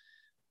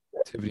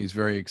 Tiffany's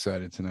very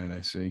excited tonight,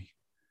 I see.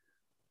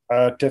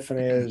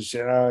 Tiffany is,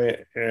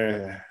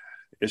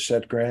 you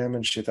said Graham,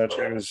 and she thought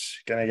she was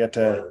going to get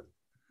to,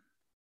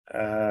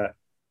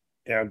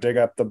 dig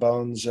up the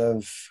bones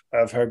of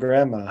her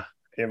grandma,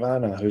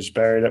 Ivana, who's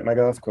buried at my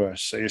golf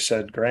course. So you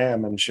said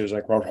Graham, and she was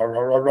like,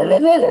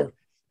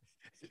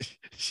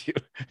 she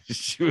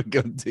would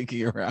go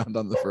digging around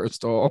on the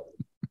first hole.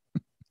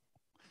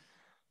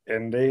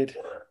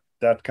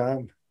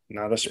 Indeed.com,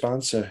 not a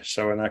sponsor,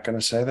 so we're not going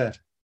to say that.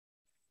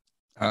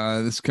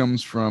 This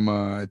comes from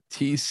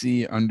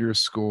TC_Libby.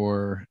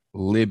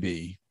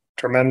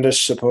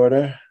 Tremendous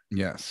supporter.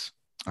 Yes.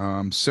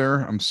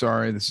 Sir, I'm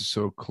sorry this is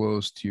so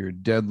close to your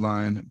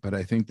deadline, but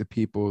I think the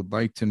people would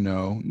like to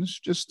know, it's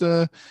just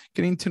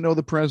getting to know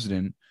the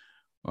president,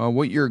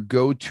 what your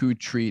go-to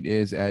treat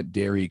is at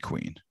Dairy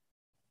Queen.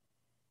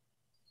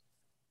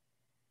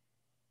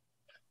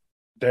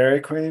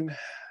 Dairy Queen?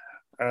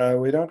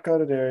 We don't go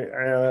to Dairy.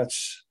 I know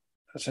that's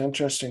an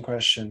interesting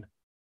question.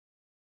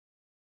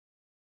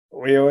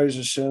 We always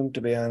assumed,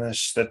 to be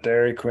honest, that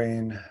Dairy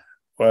Queen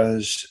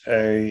was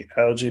a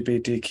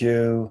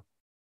LGBTQ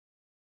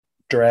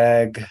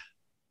drag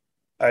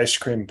ice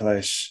cream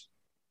place,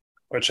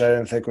 which I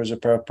didn't think was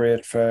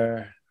appropriate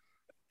for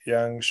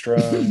young,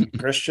 strong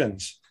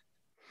Christians.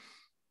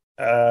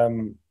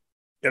 And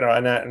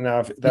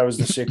that was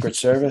the Secret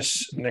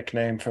Service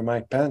nickname for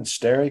Mike Pence,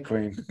 Dairy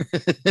Queen.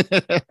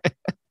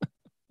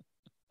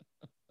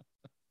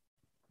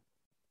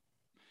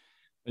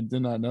 I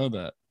did not know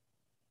that.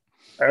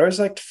 I always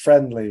liked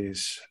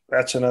Friendlies.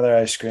 That's another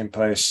ice cream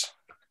place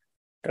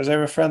because they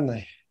were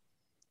friendly.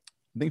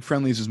 I think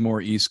Friendlies is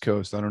more East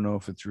Coast. I don't know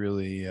if it's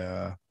really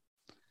all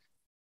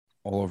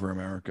over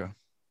America.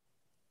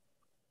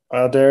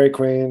 Well, Dairy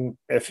Queen,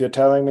 if you're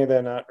telling me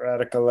they're not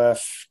radical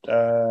left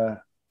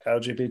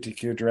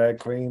LGBTQ drag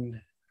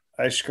queen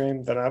ice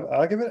cream, then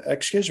I'll give it,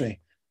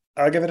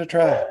 I'll give it a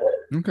try.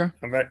 Okay.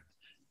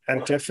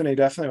 And Tiffany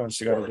definitely wants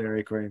to go to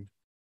Dairy Queen.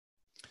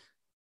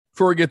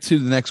 Before we get to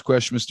the next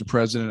question, Mr.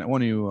 President, I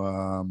want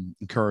to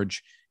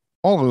encourage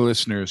all the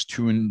listeners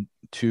to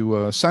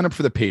sign up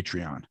for the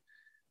Patreon.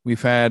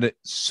 We've had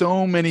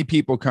so many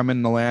people come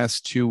in the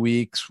last 2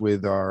 weeks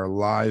with our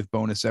live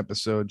bonus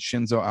episode,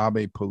 Shinzo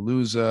Abe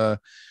Palooza,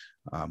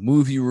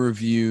 movie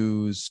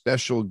reviews,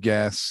 special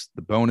guests,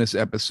 the bonus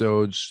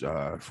episodes,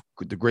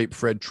 the great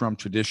Fred Trump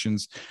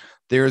traditions.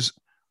 There's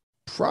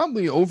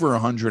probably over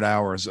 100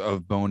 hours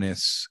of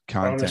bonus Bonus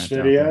content out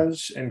there.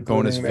 videos,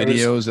 Bonus including there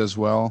was videos as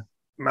well.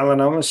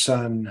 Melanoma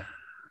Son.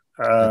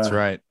 That's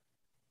right.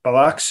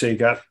 Biloxi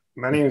got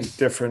many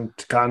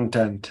different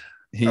content.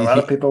 A lot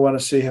of He people want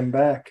to see him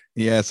back.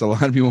 Yes, a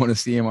lot of you want to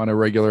see him on a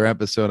regular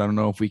episode. I don't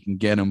know if we can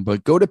get him,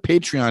 but go to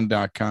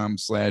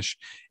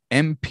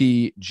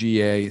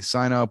patreon.com/MPGA.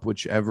 Sign up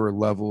whichever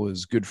level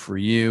is good for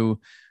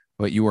you,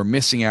 but you are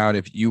missing out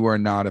if you are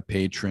not a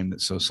patron.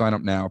 So sign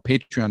up now,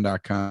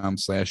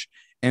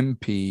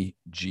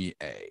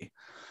 patreon.com/MPGA.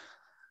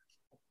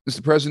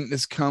 Mr. President,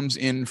 this comes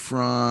in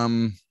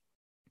from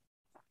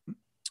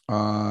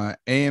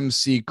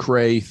AMC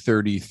Cray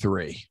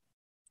 33.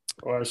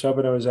 Well, I was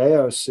hoping it was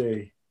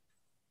AOC.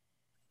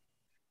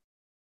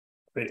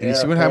 Did you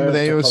see what happened with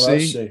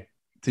AOC?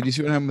 Did you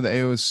see what happened with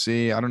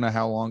AOC? I don't know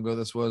how long ago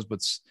this was,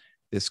 but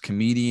this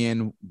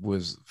comedian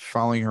was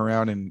following her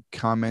out and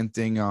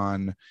commenting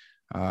on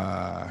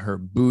her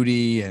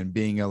booty and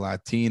being a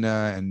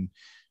Latina. And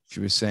she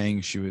was saying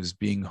she was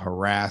being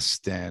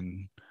harassed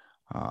and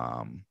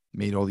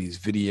made all these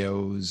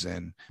videos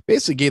and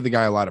basically gave the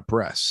guy a lot of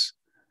press.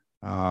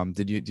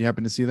 Do you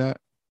happen to see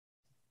that?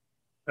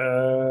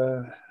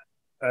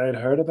 I had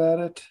heard about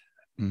it,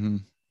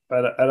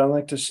 but I don't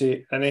like to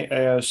see any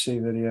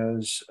AOC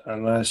videos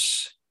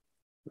unless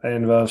they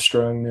involve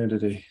strong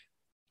nudity.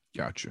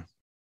 Gotcha.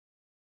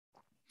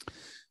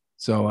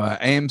 So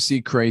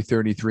AMC Cray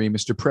 33,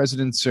 Mr.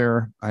 President,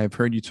 sir, I have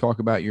heard you talk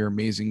about your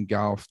amazing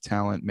golf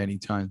talent many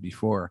times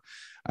before.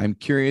 I'm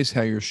curious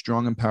how your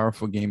strong and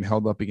powerful game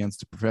held up against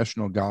the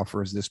professional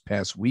golfers this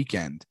past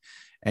weekend.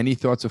 Any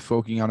thoughts of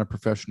focusing on a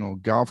professional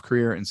golf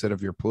career instead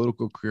of your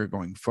political career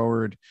going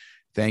forward?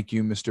 Thank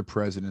you, Mr.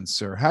 President,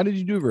 sir. How did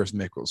you do versus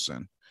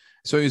Mickelson?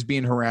 So he was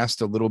being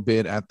harassed a little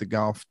bit at the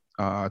golf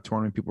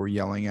tournament. People were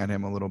yelling at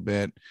him a little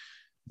bit.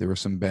 There was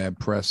some bad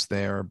press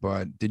there,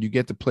 but did you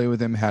get to play with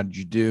him? How did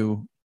you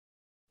do?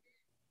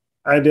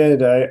 I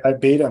did. I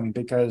beat him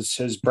because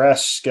his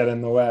breasts get in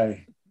the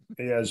way.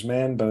 He has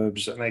man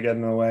boobs and they get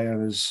in the way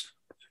of his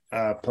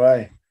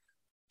play.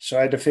 So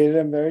I defeated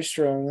him very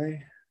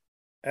strongly.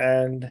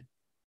 And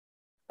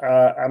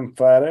I'm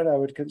flattered. I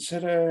would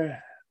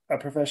consider a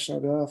professional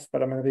golf,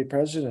 but I'm going to be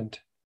president.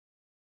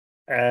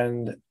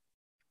 And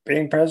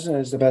being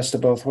president is the best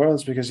of both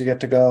worlds because you get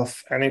to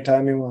golf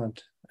anytime you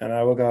want. And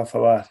I will golf a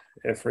lot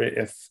if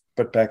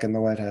put back in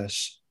the White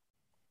House.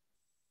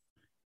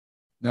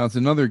 Now it's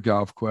another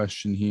golf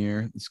question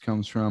here. This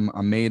comes from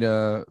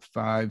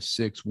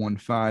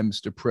Ameda5615,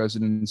 Mr.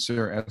 President,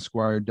 sir,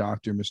 Esquire,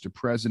 Doctor, Mr.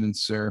 President,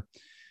 sir.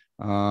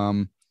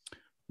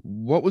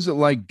 What was it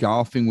like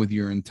golfing with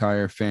your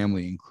entire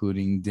family,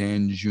 including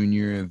Dan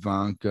Jr.,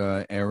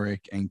 Ivanka,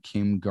 Eric, and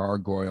Kim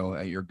Gargoyle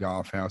at your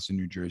golf house in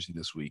New Jersey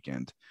this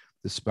weekend,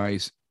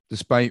 despite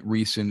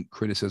recent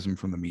criticism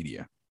from the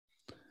media?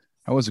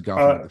 How was it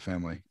golfing with the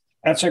family?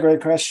 That's a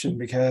great question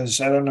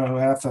because I don't know who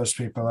half those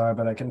people are,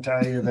 but I can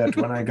tell you that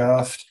when I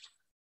golfed,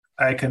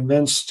 I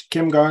convinced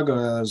Kim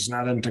Gargoyle is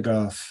not into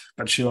golf,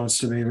 but she wants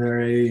to be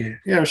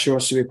she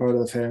wants to be part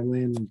of the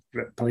family and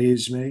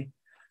please me.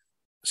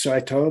 So I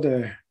told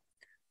her,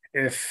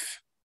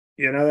 if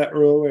you know that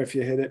rule where if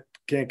you hit it,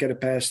 can't get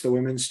it past the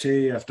women's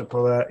tee, you have to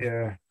pull out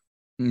your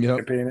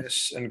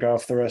penis and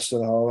golf the rest of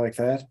the hole like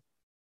that.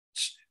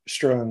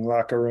 Strong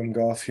locker room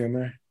golf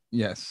humor.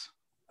 Yes.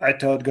 I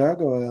told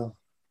Gargoyle,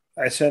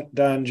 I sent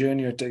Don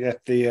Jr. to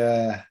get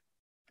I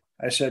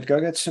said, go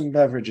get some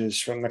beverages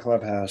from the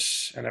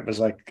clubhouse. And it was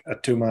like a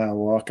 2-mile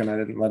walk and I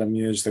didn't let him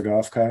use the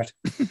golf cart.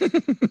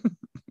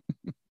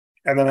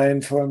 And then I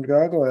informed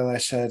Gargoyle, I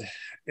said,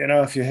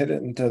 if you hit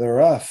it into the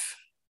rough,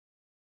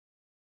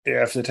 you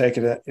have to take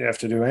it. You have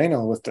to do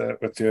anal with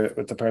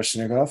the person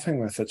you're golfing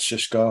with. It's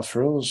just golf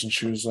rules. And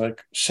she was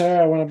like,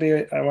 "Sir, I won't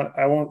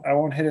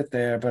hit it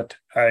there, but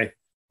I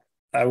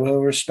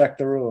will respect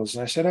the rules."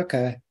 And I said,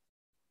 "Okay."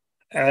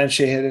 And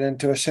she hit it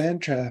into a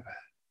sand trap,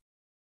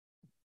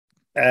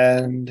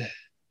 and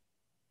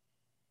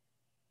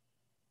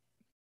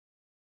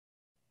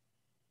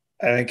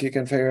I think you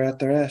can figure out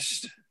the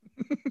rest.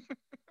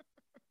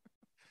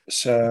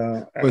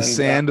 So was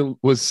sand a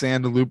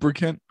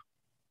lubricant?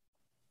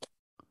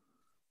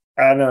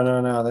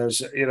 No.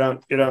 There's you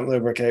don't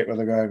lubricate with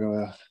a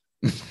gargoyle.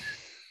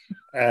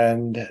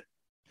 And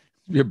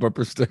your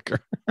bumper sticker.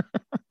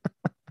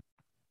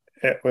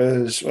 It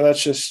was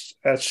that's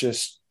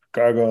just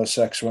gargoyle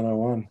sex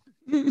 101.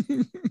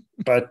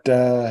 But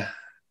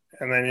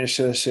and then you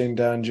should have seen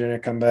Don Jr.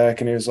 come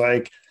back and he was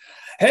like,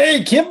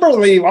 "Hey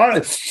Kimberly, why are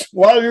you so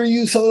why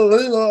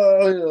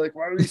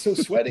are you so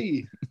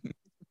sweaty?"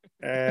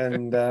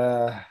 And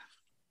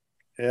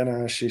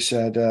she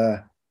said,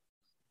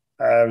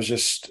 "I was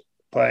just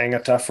playing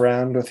a tough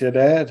round with your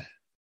dad."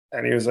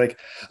 And he was like,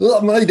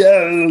 "Oh, my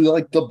dad is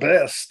like the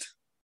best."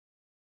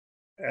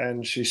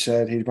 And she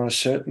said, "He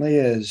most certainly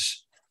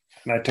is.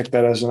 And I took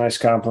that as a nice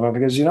compliment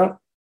because,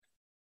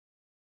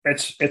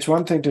 it's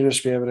one thing to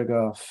just be able to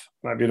golf,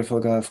 my beautiful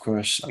golf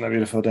course on a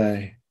beautiful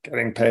day,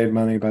 getting paid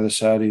money by the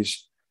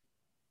Saudis.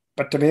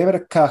 But to be able to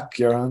cuck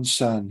your own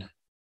son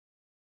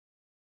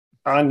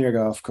on your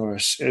golf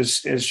course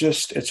is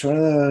just, it's one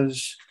of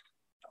those,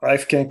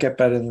 life can't get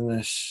better than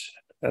this.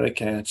 Really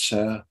can't.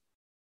 So,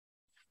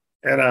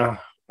 we're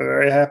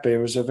very happy. It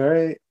was a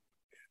very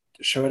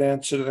short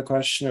answer to the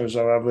question. It was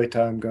a lovely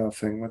time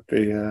golfing with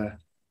the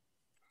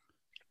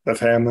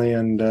family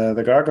and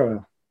the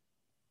gargoyle.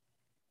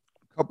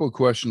 A couple of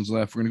questions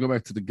left. We're going to go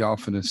back to the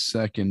golf in a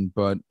second,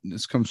 but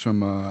this comes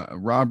from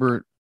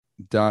Robert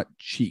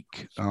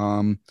Cheek.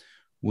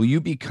 Will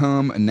you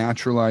become a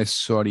naturalized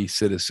Saudi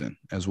citizen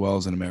as well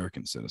as an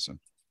American citizen?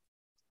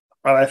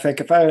 Well, I think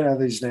if I know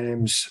these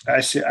names,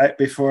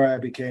 before I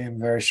became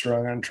very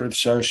strong on Truth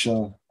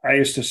Social, I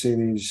used to see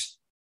these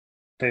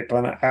people,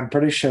 and I'm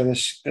pretty sure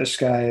this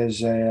guy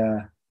is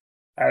I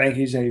think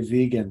he's a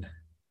vegan.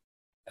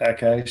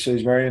 Okay, so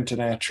he's very into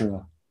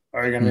natural.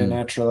 Are you going to be a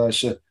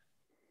naturalized?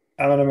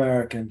 I'm an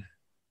American.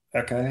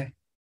 Okay,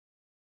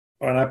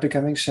 we're not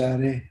becoming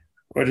Saudi.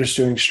 We're just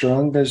doing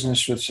strong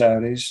business with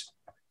Saudis.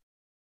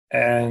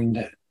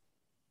 And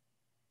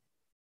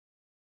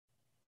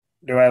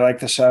do I like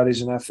the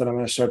Saudis enough that I'm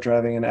going to start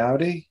driving an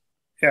Audi?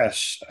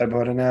 Yes, I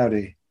bought an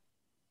Audi.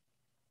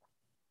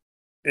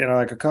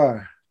 Like a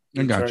car.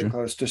 I got very you.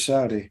 close to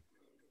Saudi.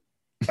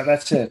 But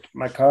that's it.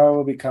 My car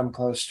will become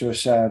close to a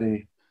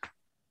Saudi.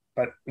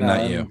 But no,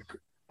 Not you.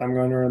 I'm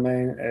going to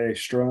remain a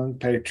strong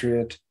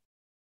patriot,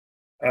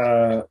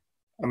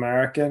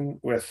 American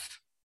with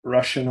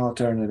Russian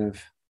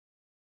alternative.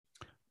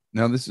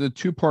 Now, this is a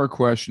two-part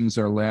question. It's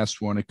our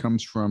last one. It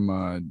comes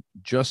from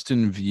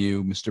Justin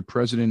View, Mr.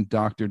 President,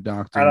 Doctor.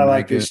 I don't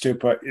like these two,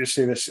 but you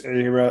see this.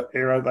 He wrote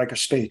like a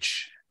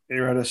speech. He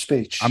wrote a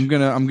speech. I'm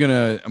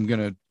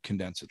gonna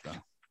condense it though.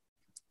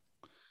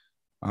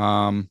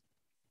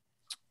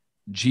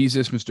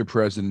 Jesus, Mr.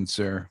 President,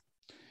 sir.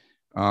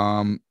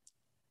 What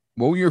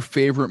were your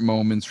favorite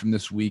moments from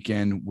this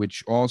weekend,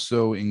 which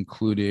also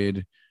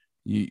included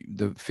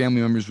the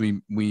family members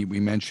we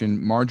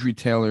mentioned? Marjorie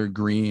Taylor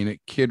Greene,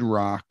 Kid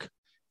Rock,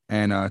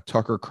 and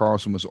Tucker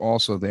Carlson was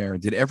also there.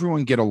 Did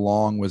everyone get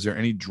along? Was there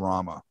any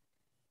drama?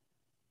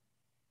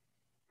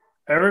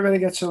 Everybody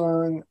gets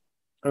along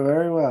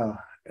very well.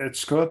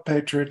 It's called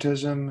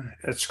patriotism.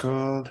 It's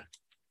called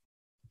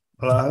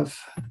love.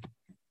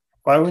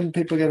 Why wouldn't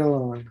people get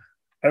along?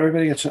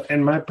 Everybody gets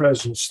in my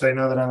presence. They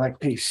know that I like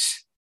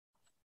peace.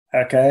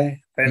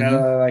 Okay, they know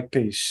that I like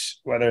peace.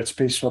 Whether it's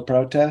peaceful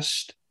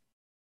protest,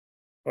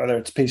 whether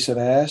it's piece of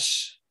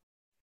ass,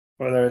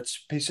 whether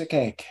it's piece of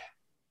cake,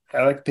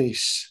 I like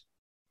peace.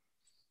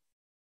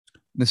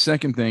 The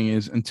second thing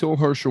is, until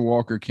Herschel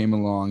Walker came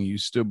along, you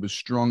stood with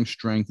strong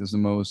strength as the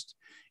most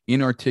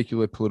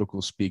inarticulate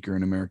political speaker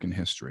in American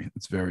history.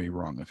 It's very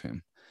wrong of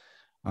him.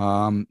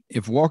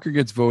 If Walker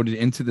gets voted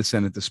into the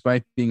Senate,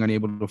 despite being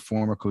unable to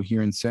form a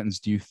coherent sentence,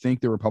 do you think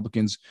the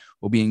Republicans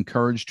will be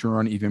encouraged to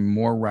run even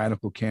more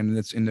radical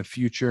candidates in the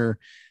future?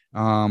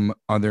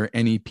 Are there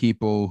any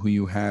people who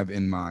you have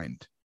in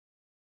mind?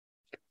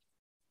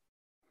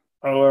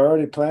 Oh, we're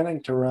already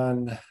planning to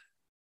run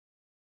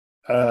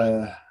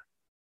the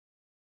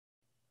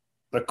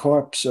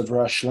corpse of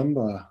Rush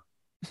Limbaugh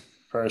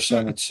for a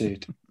Senate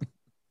seat.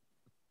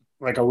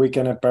 Like a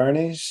Weekend at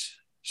Bernie's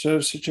sort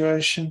of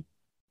situation.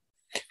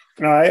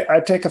 No, I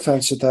take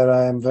offense at that.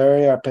 I am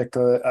very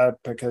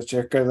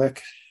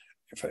articulate,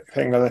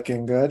 finger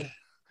licking good,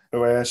 the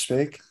way I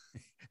speak.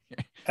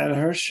 And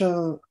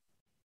Herschel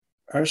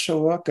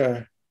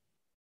Walker,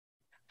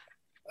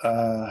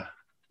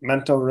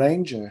 mental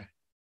ranger,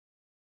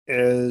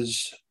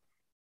 is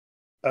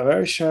a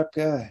very sharp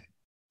guy.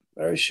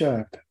 Very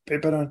sharp.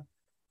 People don't.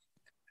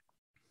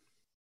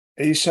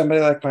 He's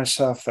somebody like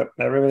myself that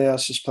everybody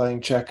else is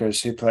playing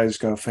checkers. He plays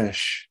Go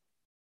Fish.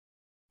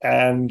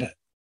 And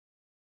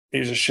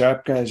he's a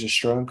sharp guy. He's a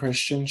strong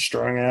Christian,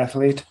 strong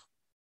athlete,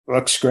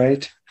 looks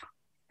great.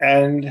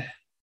 And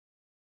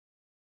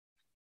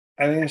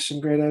I think he has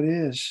some great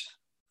ideas.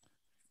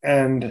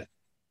 And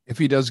if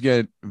he does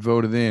get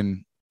voted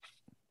in,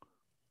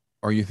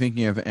 are you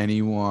thinking of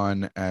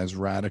anyone as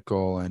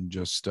radical and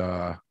just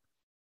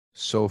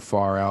so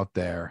far out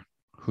there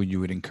who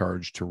you would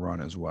encourage to run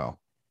as well?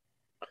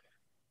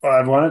 Well,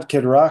 I've wanted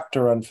Kid Rock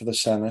to run for the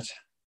Senate.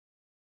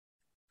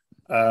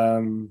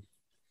 Did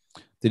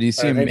you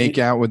see him make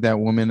out with that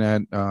woman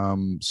at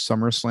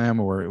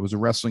SummerSlam, or it was a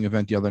wrestling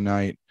event the other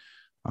night?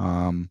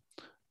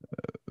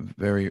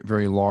 Very,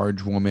 very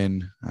large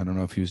woman. I don't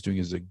know if he was doing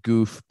it as a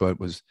goof, but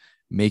was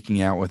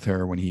making out with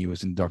her when he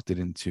was inducted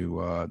into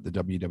the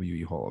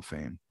WWE Hall of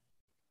Fame.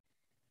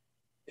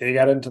 He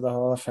got into the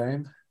Hall of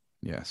Fame?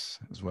 Yes,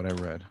 is what I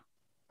read.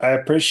 I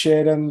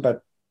appreciate him,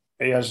 but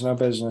he has no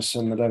business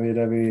in the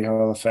WWE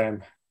Hall of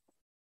Fame.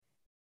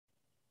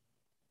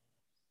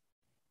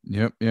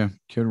 Yep, yeah.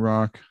 Kid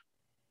Rock.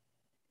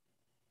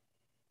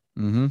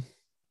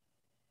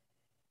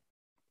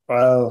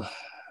 Well,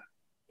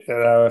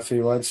 if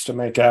he wants to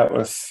make out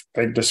with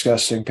big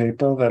disgusting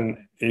people,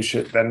 then he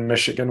should. Then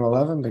Michigan will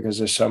love him because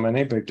there's so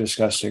many big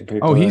disgusting Oh,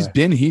 people there.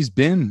 he's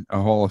been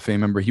a Hall of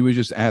Fame member. He was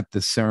just at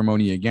the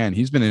ceremony again.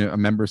 He's been a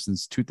member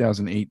since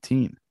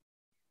 2018.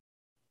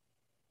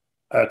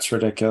 That's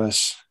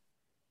ridiculous.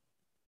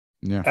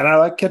 Yeah. And I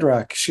like Kid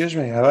Rock. Excuse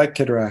me, I like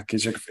Kid Rock.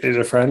 He's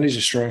a friend. He's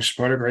a strong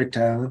supporter. Great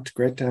talent.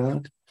 Great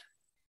talent.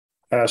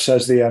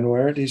 Says the N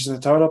word. He's the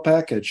total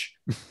package.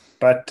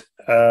 But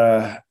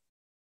I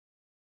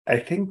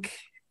think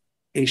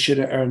he should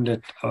have earned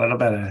it a little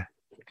better.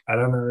 I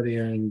don't know that he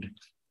earned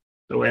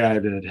the way I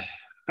did.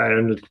 I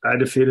earned it. I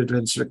defeated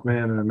Vince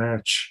McMahon in a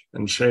match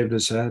and shaved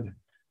his head.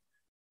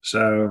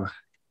 So,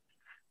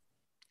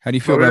 how do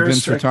you feel about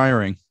Vince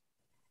retiring?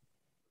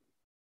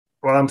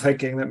 Well, I'm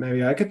thinking that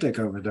maybe I could take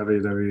over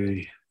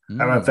WWE.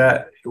 How about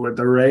that? With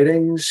the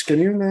ratings, can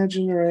you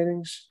imagine the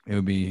ratings? It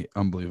would be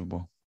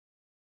unbelievable.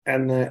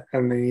 And the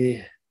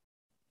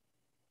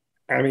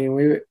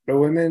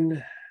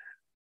women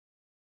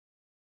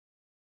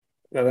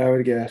that I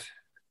would get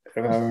if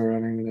I were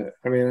running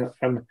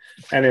the,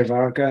 and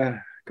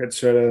Ivanka could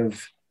sort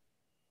of,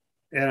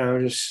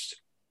 just,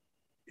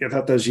 you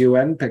thought those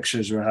UN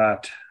pictures were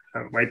hot.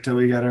 Wait till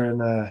we get her in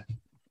a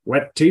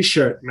wet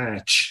t-shirt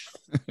match.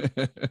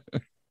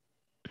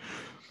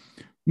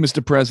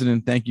 Mr.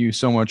 President, thank you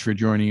so much for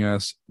joining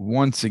us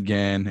once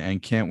again,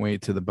 and can't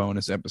wait to the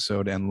bonus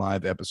episode and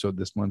live episode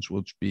this month, which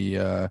will be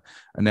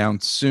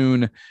announced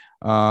soon.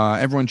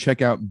 Everyone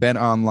check out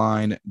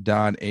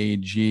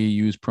betonline.ag.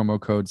 Use promo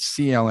code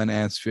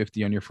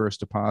CLNS50 on your first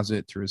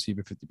deposit to receive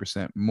a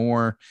 50%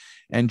 more.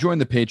 And join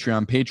the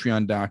Patreon,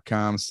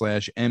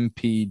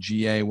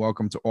 patreon.com/MPGA.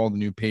 Welcome to all the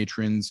new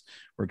patrons.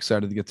 We're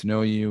excited to get to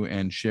know you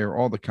and share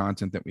all the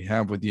content that we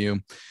have with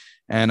you.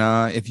 And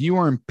if you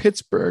are in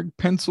Pittsburgh,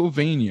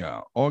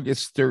 Pennsylvania,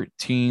 August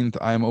 13th,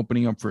 I am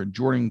opening up for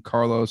Jordan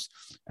Carlos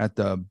at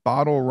the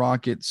Bottle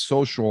Rocket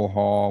Social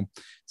Hall.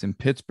 It's in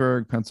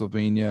Pittsburgh,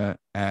 Pennsylvania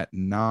at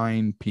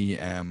 9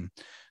 p.m.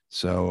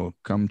 So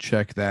come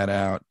check that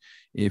out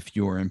if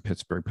you're in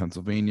Pittsburgh,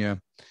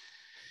 Pennsylvania.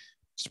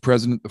 Mr.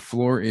 President, the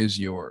floor is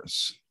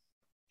yours.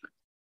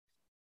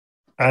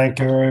 Thank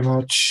you very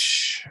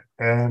much.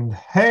 And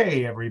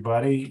hey,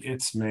 everybody,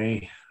 it's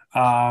me.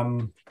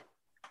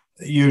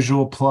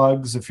 Usual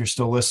plugs, if you're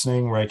still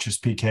listening, Righteous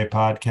PK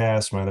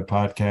podcast, my other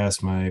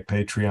podcast, my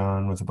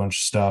Patreon with a bunch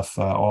of stuff.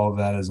 All of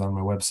that is on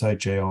my website,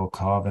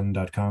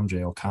 jlcolvin.com,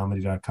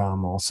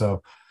 jlcomedy.com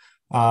also.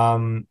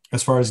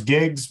 As far as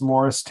gigs,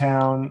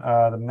 Morristown,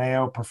 the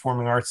Mayo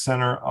Performing Arts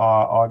Center,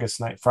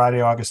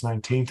 Friday, August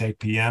 19th, 8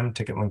 p.m.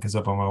 Ticket link is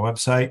up on my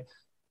website.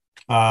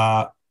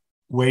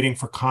 Waiting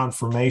for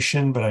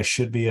confirmation, but I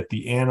should be at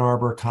the Ann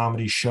Arbor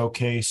Comedy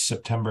Showcase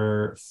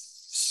September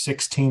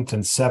 16th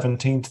and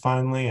 17th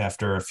finally,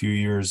 after a few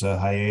years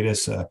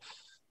hiatus.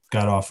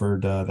 Got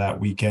offered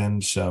that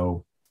weekend.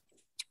 So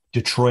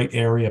Detroit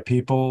area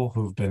people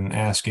who've been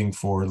asking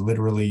for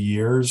literally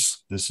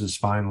years, this is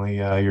finally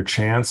your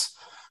chance.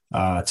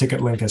 Ticket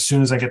link, as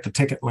soon as I get the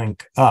ticket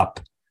link up,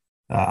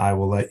 I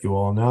will let you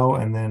all know.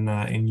 And then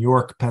in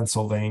York,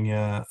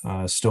 Pennsylvania,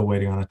 still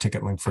waiting on a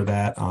ticket link for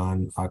that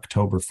on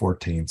October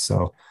 14th.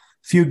 So a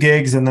few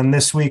gigs. And then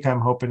this week I'm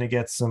hoping to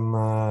get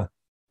some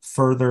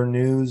further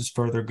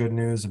good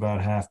news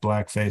about Half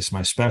Blackface,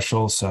 my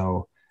special.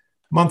 So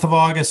month of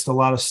August, a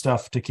lot of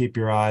stuff to keep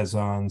your eyes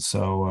on.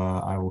 So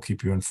I will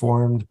keep you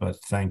informed, but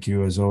thank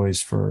you as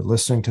always for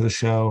listening to the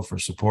show, for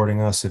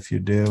supporting us. If you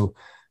do,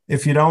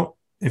 if you're not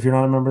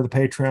a member of the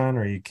Patreon,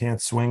 or you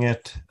can't swing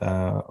it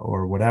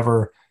or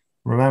whatever,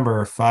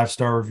 remember,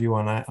 5-star review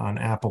on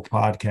Apple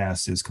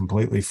Podcasts is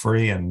completely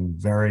free and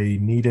very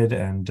needed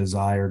and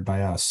desired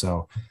by us.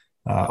 So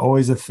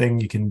always a thing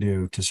you can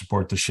do to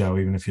support the show,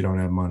 even if you don't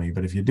have money.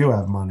 But if you do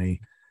have money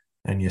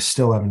and you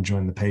still haven't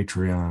joined the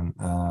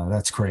Patreon,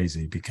 that's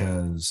crazy,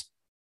 because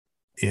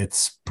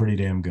it's pretty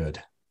damn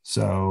good.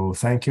 So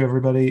thank you,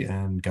 everybody,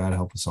 and God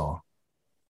help us all.